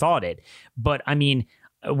never thought it. But I mean,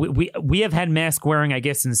 we have had mask wearing, I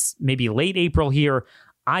guess, since maybe late April here.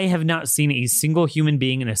 I have not seen a single human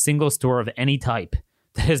being in a single store of any type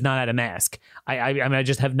that has not had a mask. I mean, I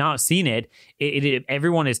just have not seen it.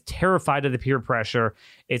 Everyone is terrified of the peer pressure.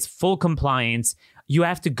 It's full compliance. You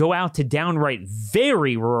have to go out to downright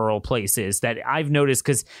very rural places that I've noticed,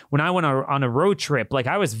 because when I went on a road trip, like,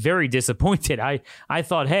 I was very disappointed. I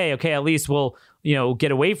thought, hey, okay, at least we'll,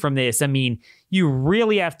 get away from this. I mean, you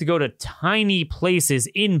really have to go to tiny places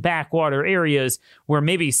in backwater areas where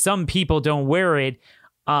maybe some people don't wear it.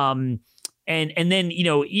 And then,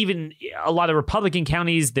 even a lot of Republican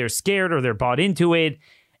counties, they're scared or they're bought into it.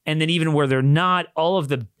 And then even where they're not, all of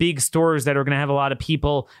the big stores that are going to have a lot of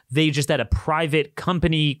people, they just at a private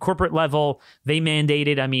company, corporate level, they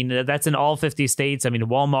mandated. I mean, that's in all 50 states. I mean,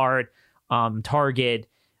 Walmart, Target,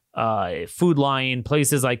 Food Lion,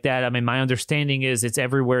 places like that. I mean, my understanding is it's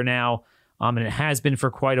everywhere now, and it has been for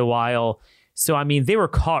quite a while. So, I mean, they were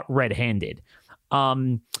caught red-handed.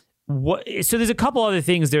 So there's a couple other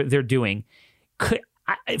things they're doing.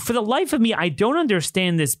 For the life of me, I don't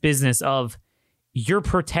understand this business of, you're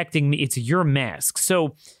protecting me, it's your mask.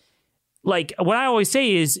 So, like, what I always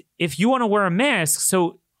say is, if you want to wear a mask,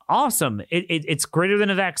 so awesome. It's greater than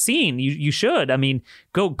a vaccine. You should. I mean,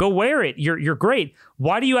 go wear it. You're great.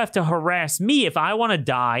 Why do you have to harass me if I want to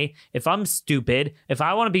die, if I'm stupid, if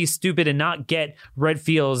I want to be stupid and not get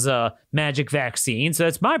Redfield's magic vaccine? So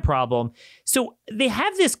that's my problem. So they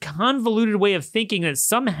have this convoluted way of thinking that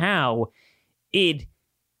somehow it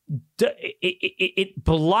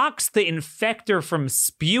blocks the infector from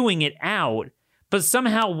spewing it out, but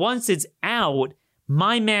somehow once it's out,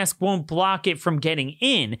 my mask won't block it from getting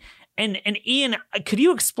in. And Ian, could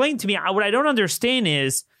you explain to me, what I don't understand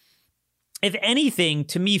is, if anything,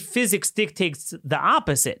 to me, physics dictates the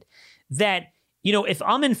opposite. That, if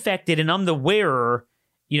I'm infected and I'm the wearer,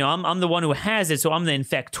 I'm the one who has it, so I'm the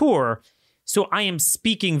infector. So I am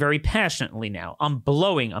speaking very passionately now. I'm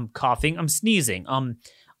blowing, I'm coughing, I'm sneezing, I'm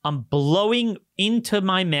blowing into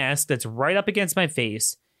my mask that's right up against my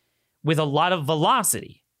face with a lot of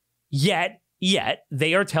velocity. Yet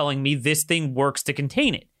they are telling me this thing works to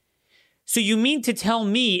contain it. So you mean to tell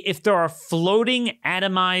me if there are floating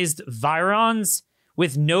atomized virons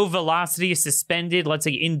with no velocity suspended, let's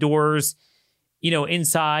say indoors,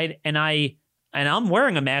 inside, and I'm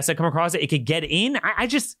wearing a mask, I come across it could get in? I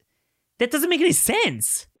just, that doesn't make any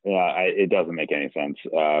sense. Yeah, it doesn't make any sense.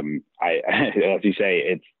 As you say,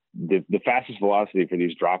 it's the fastest velocity for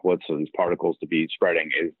these droplets or these particles to be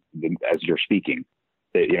spreading is as you're speaking.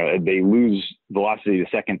 They lose velocity the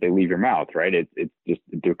second they leave your mouth, right? It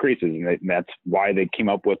decreases, and that's why they came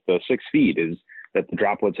up with the 6 feet, is that the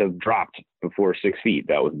droplets have dropped before 6 feet.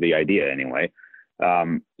 That was the idea anyway.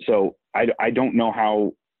 So I don't know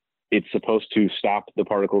how it's supposed to stop the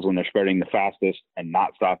particles when they're spreading the fastest and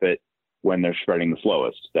not stop it when they're spreading the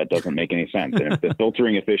slowest. That doesn't make any sense. And if the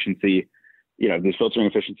filtering efficiency this filtering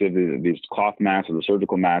efficiency of these cloth masks or the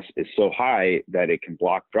surgical mask is so high that it can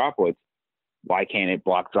block droplets. Why can't it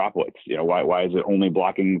block droplets? Why is it only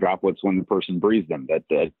blocking droplets when the person breathes them?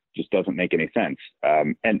 That just doesn't make any sense.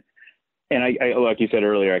 And I, like you said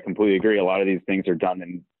earlier, I completely agree. A lot of these things are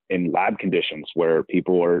done in lab conditions where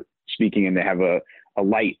people are speaking and they have a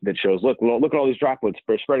light that shows, look at all these droplets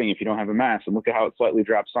spreading if you don't have a mask, and look at how it slightly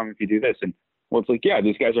drops some if you do this. And well, it's like, yeah,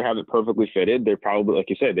 these guys have it perfectly fitted. They're probably, like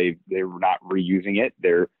you said, they're not reusing it.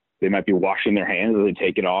 They might be washing their hands as they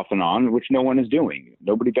take it off and on, which no one is doing.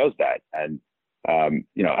 Nobody does that. And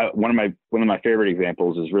one of my favorite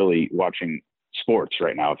examples is really watching sports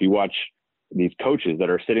right now. If you watch these coaches that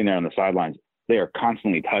are sitting there on the sidelines, they are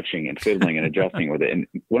constantly touching and fiddling and adjusting with it. And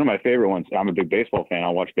one of my favorite ones, I'm a big baseball fan.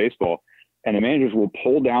 I'll watch baseball, and the managers will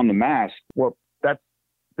pull down the mask. Well, that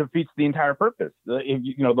defeats the entire purpose. Like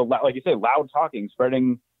you say, loud talking,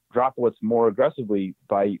 spreading droplets more aggressively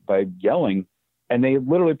by yelling, and they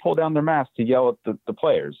literally pull down their mask to yell at the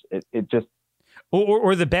players. It just.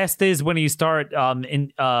 Or the best is when you start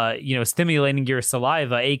stimulating your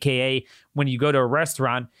saliva, aka when you go to a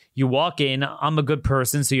restaurant, you walk in, I'm a good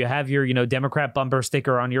person, so you have your Democrat bumper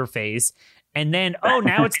sticker on your face, and then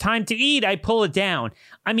now it's time to eat, I pull it down.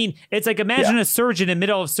 I mean, it's like, imagine a surgeon in the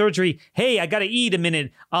middle of surgery, hey, I gotta eat a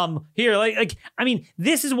minute, here, I mean,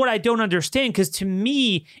 this is what I don't understand, because to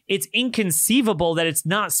me it's inconceivable that it's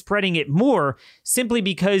not spreading it more, simply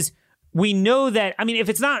because we know that, I mean, if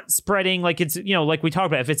it's not spreading, like it's, like we talked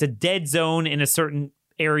about, if it's a dead zone in a certain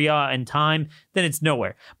area and time, then it's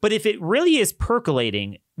nowhere. But if it really is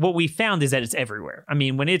percolating, what we found is that it's everywhere. I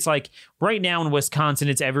mean, when it's like right now in Wisconsin,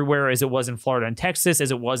 it's everywhere, as it was in Florida and Texas,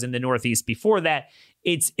 as it was in the Northeast before that,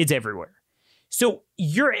 it's everywhere. So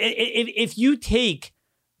if you take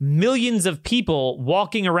millions of people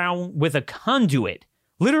walking around with a conduit,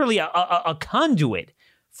 literally a conduit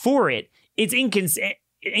for it, it's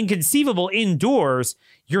inconceivable indoors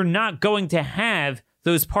you're not going to have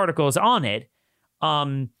those particles on it,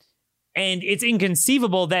 and it's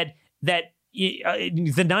inconceivable that the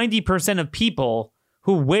 90% of people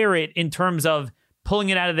who wear it, in terms of pulling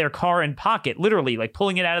it out of their car and pocket, literally like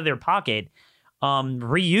pulling it out of their pocket,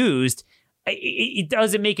 reused, it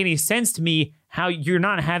doesn't make any sense to me how you're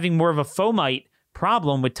not having more of a fomite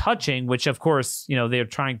problem with touching, which of course they're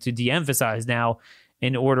trying to de-emphasize now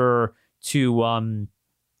in order to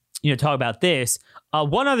talk about this.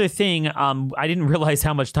 One other thing, I didn't realize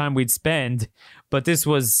how much time we'd spend, but this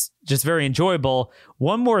was just very enjoyable.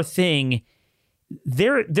 One more thing,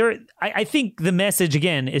 I think the message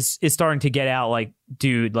again is starting to get out. Like,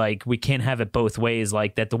 dude, like we can't have it both ways.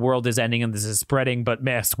 Like that the world is ending and this is spreading, but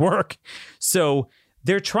masks work. So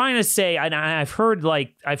they're trying to say, and I've heard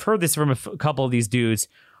this from a couple of these dudes.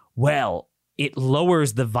 Well, it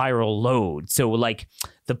lowers the viral load. So like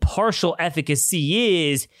the partial efficacy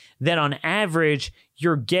is that on average,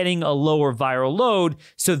 you're getting a lower viral load.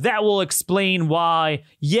 So that will explain why,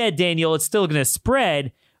 yeah, Daniel, it's still going to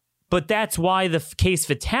spread, but that's why the case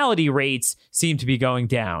fatality rates seem to be going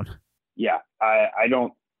down. Yeah, I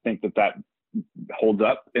don't think that holds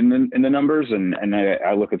up in the numbers. And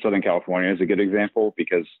I look at Southern California as a good example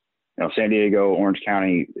because San Diego, Orange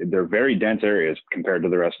County, they're very dense areas compared to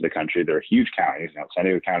the rest of the country. They're huge counties. San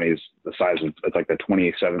Diego County is the size of, it's like the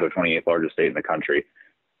 27th or 28th largest state in the country.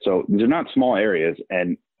 So these are not small areas.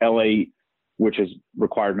 And LA, which has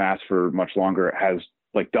required masks for much longer, has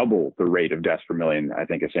like double the rate of deaths per million, I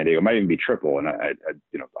think, of San Diego. It might even be triple. And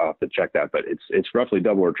I'll have to check that, but it's roughly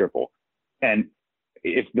double or triple. And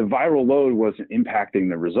if the viral load wasn't impacting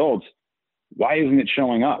the results, why isn't it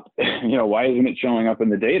showing up? Why isn't it showing up in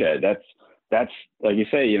the data? That's like you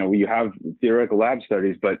say, you have theoretical lab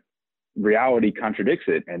studies, but reality contradicts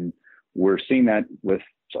it. And we're seeing that with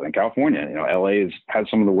Southern California. LA has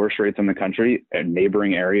some of the worst rates in the country, and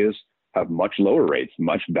neighboring areas have much lower rates,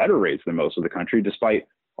 much better rates than most of the country, despite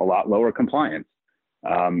a lot lower compliance.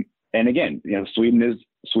 And again, Sweden's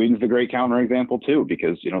the great counterexample too,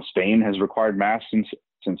 because, Spain has required masks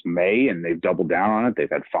since May, and they've doubled down on it.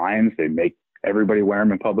 They've had fines. They make everybody wear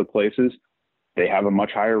them in public places. They have a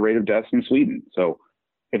much higher rate of deaths than Sweden. So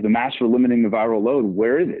if the masks were limiting the viral load,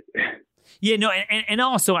 where is it? Yeah, no, and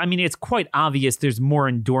also, I mean, it's quite obvious there's more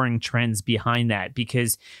enduring trends behind that,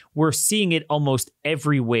 because we're seeing it almost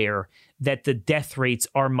everywhere that the death rates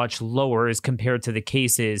are much lower as compared to the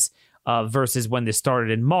cases versus when this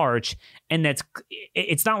started in March. And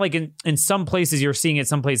it's not like in some places you're seeing it,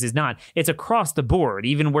 some places not. It's across the board,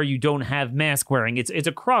 even where you don't have mask wearing. It's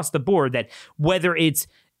across the board that whether it's,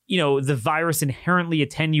 the virus inherently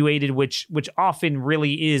attenuated, which often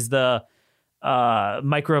really is the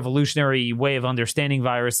microevolutionary way of understanding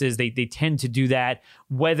viruses. They tend to do that,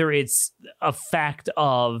 whether it's a fact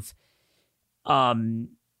of,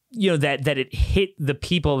 that it hit the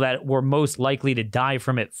people that were most likely to die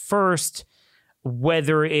from it first,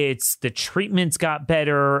 whether it's the treatments got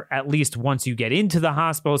better, at least once you get into the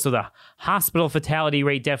hospital. So the hospital fatality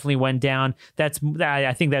rate definitely went down.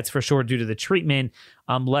 I think that's for sure due to the treatment,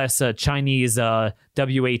 less Chinese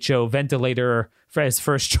WHO ventilator as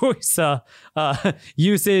first choice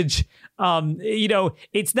usage.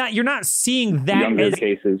 It's not, you're not seeing that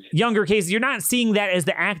younger cases. You're not seeing that as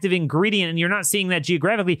the active ingredient, and you're not seeing that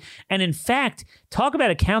geographically. And in fact, talk about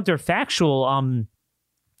a counterfactual,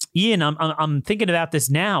 Ian, I'm thinking about this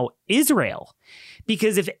now, Israel,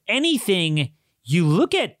 because if anything, you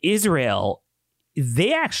look at Israel,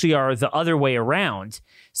 they actually are the other way around.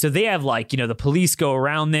 So they have the police go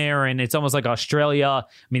around there, and it's almost like Australia. I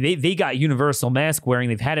mean, they got universal mask wearing.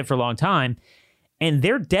 They've had it for a long time, and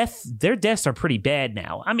their deaths are pretty bad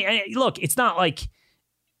now. I mean, look, it's not like,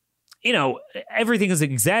 everything is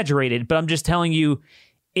exaggerated, but I'm just telling you,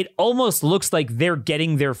 it almost looks like they're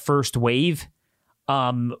getting their first wave.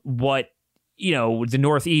 What the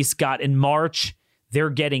Northeast got in March, they're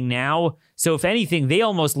getting now. So if anything, they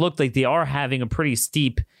almost look like they are having a pretty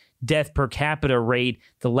steep death per capita rate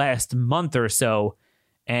the last month or so.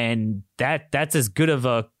 And that's as good of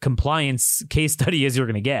a compliance case study as you're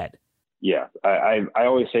going to get. Yeah, I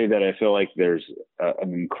always say that I feel like there's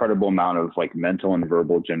an incredible amount of mental and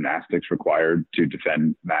verbal gymnastics required to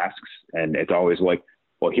defend masks. And it's always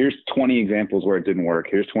well, here's 20 examples where it didn't work.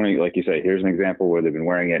 Here's 20, like you say, here's an example where they've been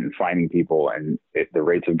wearing it and finding people, and the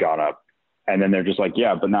rates have gone up. And then they're just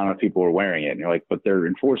yeah, but not enough people are wearing it. And you're but they're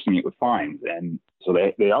enforcing it with fines. And so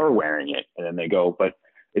they are wearing it. And then they go, but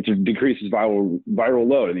it just decreases viral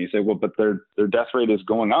load. And you say, well, but their death rate is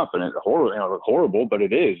going up, and it's horrible, but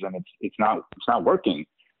it is. And it's not working.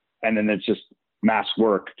 And then it's just mask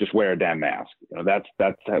work, just wear a damn mask. That's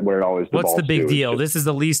where it always devolves. What's the big deal? This is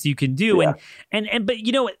the least you can do. Yeah. And but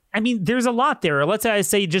there's a lot there. Let's say I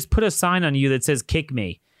say just put a sign on you that says kick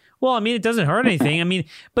me. Well, it doesn't hurt anything.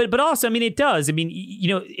 But also, it does.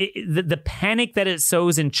 The panic that it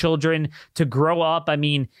sows in children to grow up. I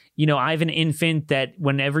have an infant that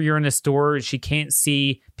whenever you're in a store, she can't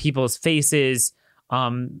see people's faces.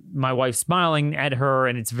 My wife's smiling at her,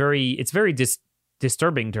 and it's very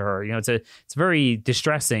disturbing to her. It's very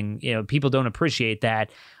distressing. People don't appreciate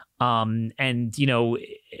that. You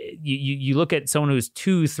look at someone who's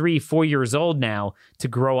 2, 3, 4 years old now to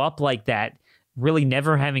grow up like that, really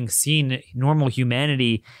never having seen normal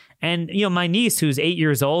humanity. And, my niece, who's 8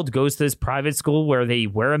 years old, goes to this private school where they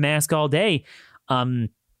wear a mask all day. The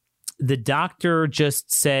doctor just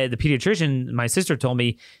said, the pediatrician, my sister told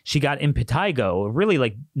me, she got impetigo, a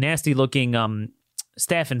really nasty looking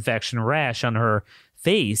staph infection rash on her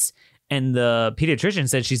face. And the pediatrician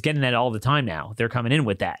said she's getting that all the time now. They're coming in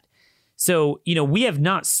with that. So, we have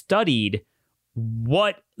not studied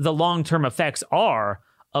what the long-term effects are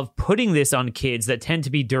of putting this on kids that tend to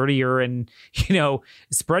be dirtier and,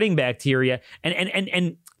 spreading bacteria.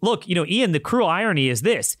 And look, Ian, the cruel irony is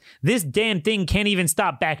this damn thing can't even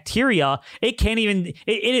stop bacteria. It can't even,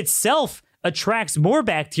 it itself attracts more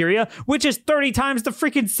bacteria, which is 30 times the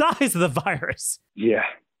freaking size of the virus. Yeah,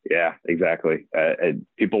 exactly. And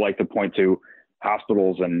people like to point to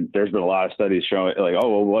hospitals, and there's been a lot of studies showing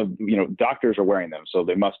doctors are wearing them, so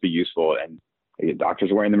they must be useful. And doctors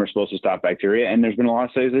wearing them are supposed to stop bacteria. And there's been a lot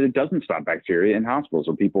of studies that it doesn't stop bacteria in hospitals,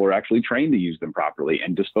 where people are actually trained to use them properly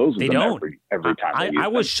and dispose of them every time. I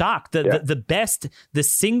was shocked. The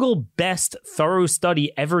single best thorough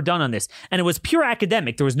study ever done on this. And it was pure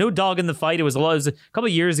academic. There was no dog in the fight. It was a couple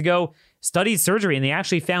of years ago, studied surgery, and they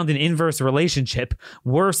actually found an inverse relationship,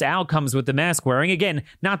 worse outcomes with the mask wearing. Again,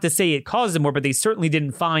 not to say it caused them more, but they certainly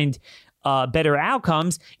didn't find better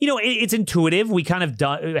outcomes. It's intuitive. We kind of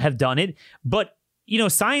have done it, but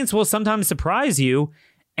science will sometimes surprise you.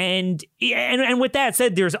 And with that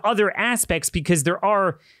said, there's other aspects, because there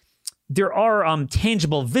are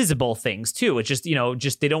tangible, visible things too. It's just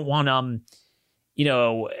they don't want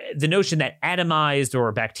the notion that atomized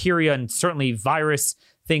or bacteria, and certainly virus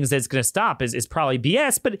things that's going to stop is probably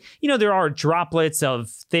BS. But, there are droplets of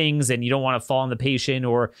things, and you don't want to fall on the patient,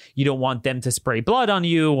 or you don't want them to spray blood on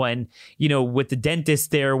you. And, with the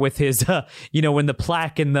dentist there with his, when the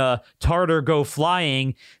plaque and the tartar go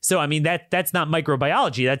flying. So, that's not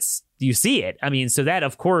microbiology. You see it. So that,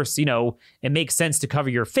 of course, it makes sense to cover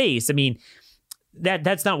your face.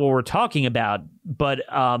 That's not what we're talking about. But,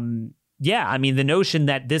 the notion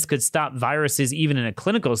that this could stop viruses even in a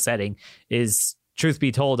clinical setting is, truth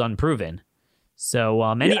be told, unproven. So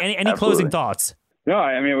any closing thoughts? No,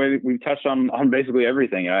 I mean, we've touched on basically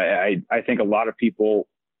everything. I think a lot of people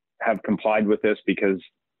have complied with this because,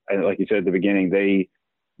 like you said at the beginning, they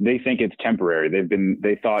think it's temporary.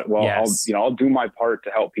 They thought, well, Yes. I'll do my part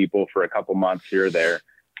to help people for a couple months here or there.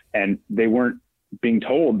 And they weren't being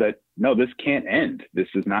told that, no, this can't end. This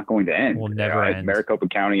is not going to end. Will never end. Maricopa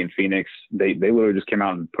County and Phoenix, they literally just came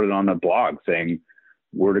out and put it on a blog saying,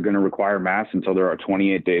 we're going to require masks until there are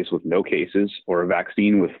 28 days with no cases or a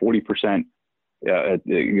vaccine with 40%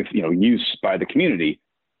 use by the community.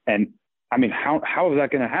 And I mean, how is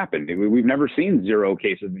that going to happen? We've never seen 0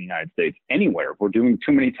 cases in the United States anywhere. We're doing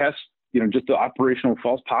too many tests. Just the operational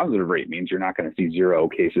false positive rate means you're not going to see 0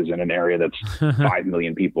 cases in an area that's 5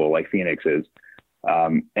 million people like Phoenix is.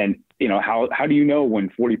 And how do you know when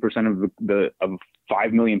 40% of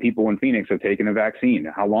 5 million people in Phoenix have taken a vaccine?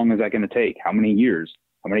 How long is that going to take? How many years?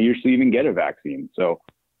 How many years to even get a vaccine? So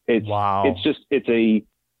it's a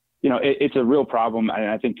real problem.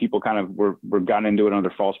 And I think people kind of were gotten into it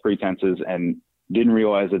under false pretenses and didn't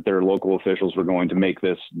realize that their local officials were going to make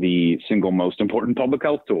this the single most important public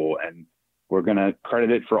health tool. And we're going to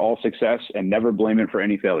credit it for all success and never blame it for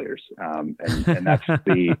any failures. And that's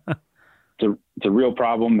it's a real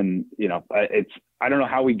problem. And, I don't know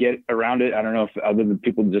how we get around it. I don't know if other than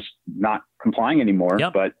people just not complying anymore,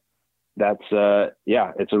 but that's,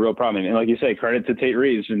 it's a real problem. And like you say, credit to Tate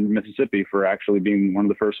Reeves in Mississippi for actually being one of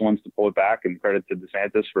the first ones to pull it back, and credit to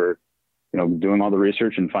DeSantis for, doing all the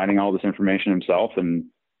research and finding all this information himself and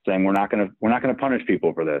saying, we're not going to punish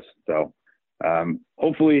people for this. So,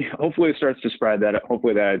 hopefully it starts to spread that.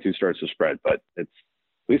 Hopefully that attitude starts to spread, but it's,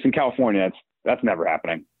 at least in California, that's never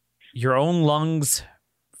happening. Your own lungs,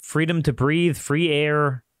 freedom to breathe, free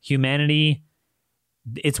air, humanity.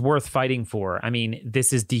 It's worth fighting for. I mean,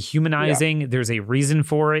 this is dehumanizing. Yeah. There's a reason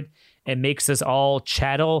for it. It makes us all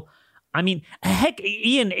chattel. I mean, heck,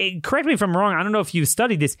 Ian, correct me if I'm wrong. I don't know if you've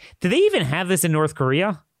studied this. Do they even have this in North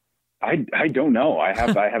Korea? I don't know. I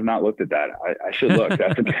have not looked at that. I should look.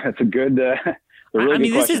 That's a good. Really I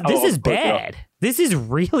mean, this is bad. This is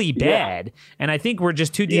really bad. Yeah. And I think we're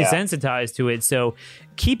just too desensitized to it. So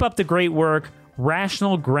keep up the great work.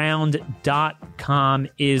 RationalGround.com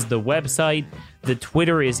is the website. The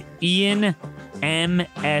Twitter is Ian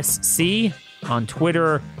MSC on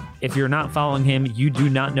Twitter. If you're not following him, you do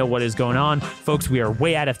not know what is going on. Folks, we are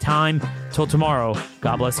way out of time. Till tomorrow,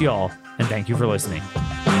 God bless you all, and thank you for listening.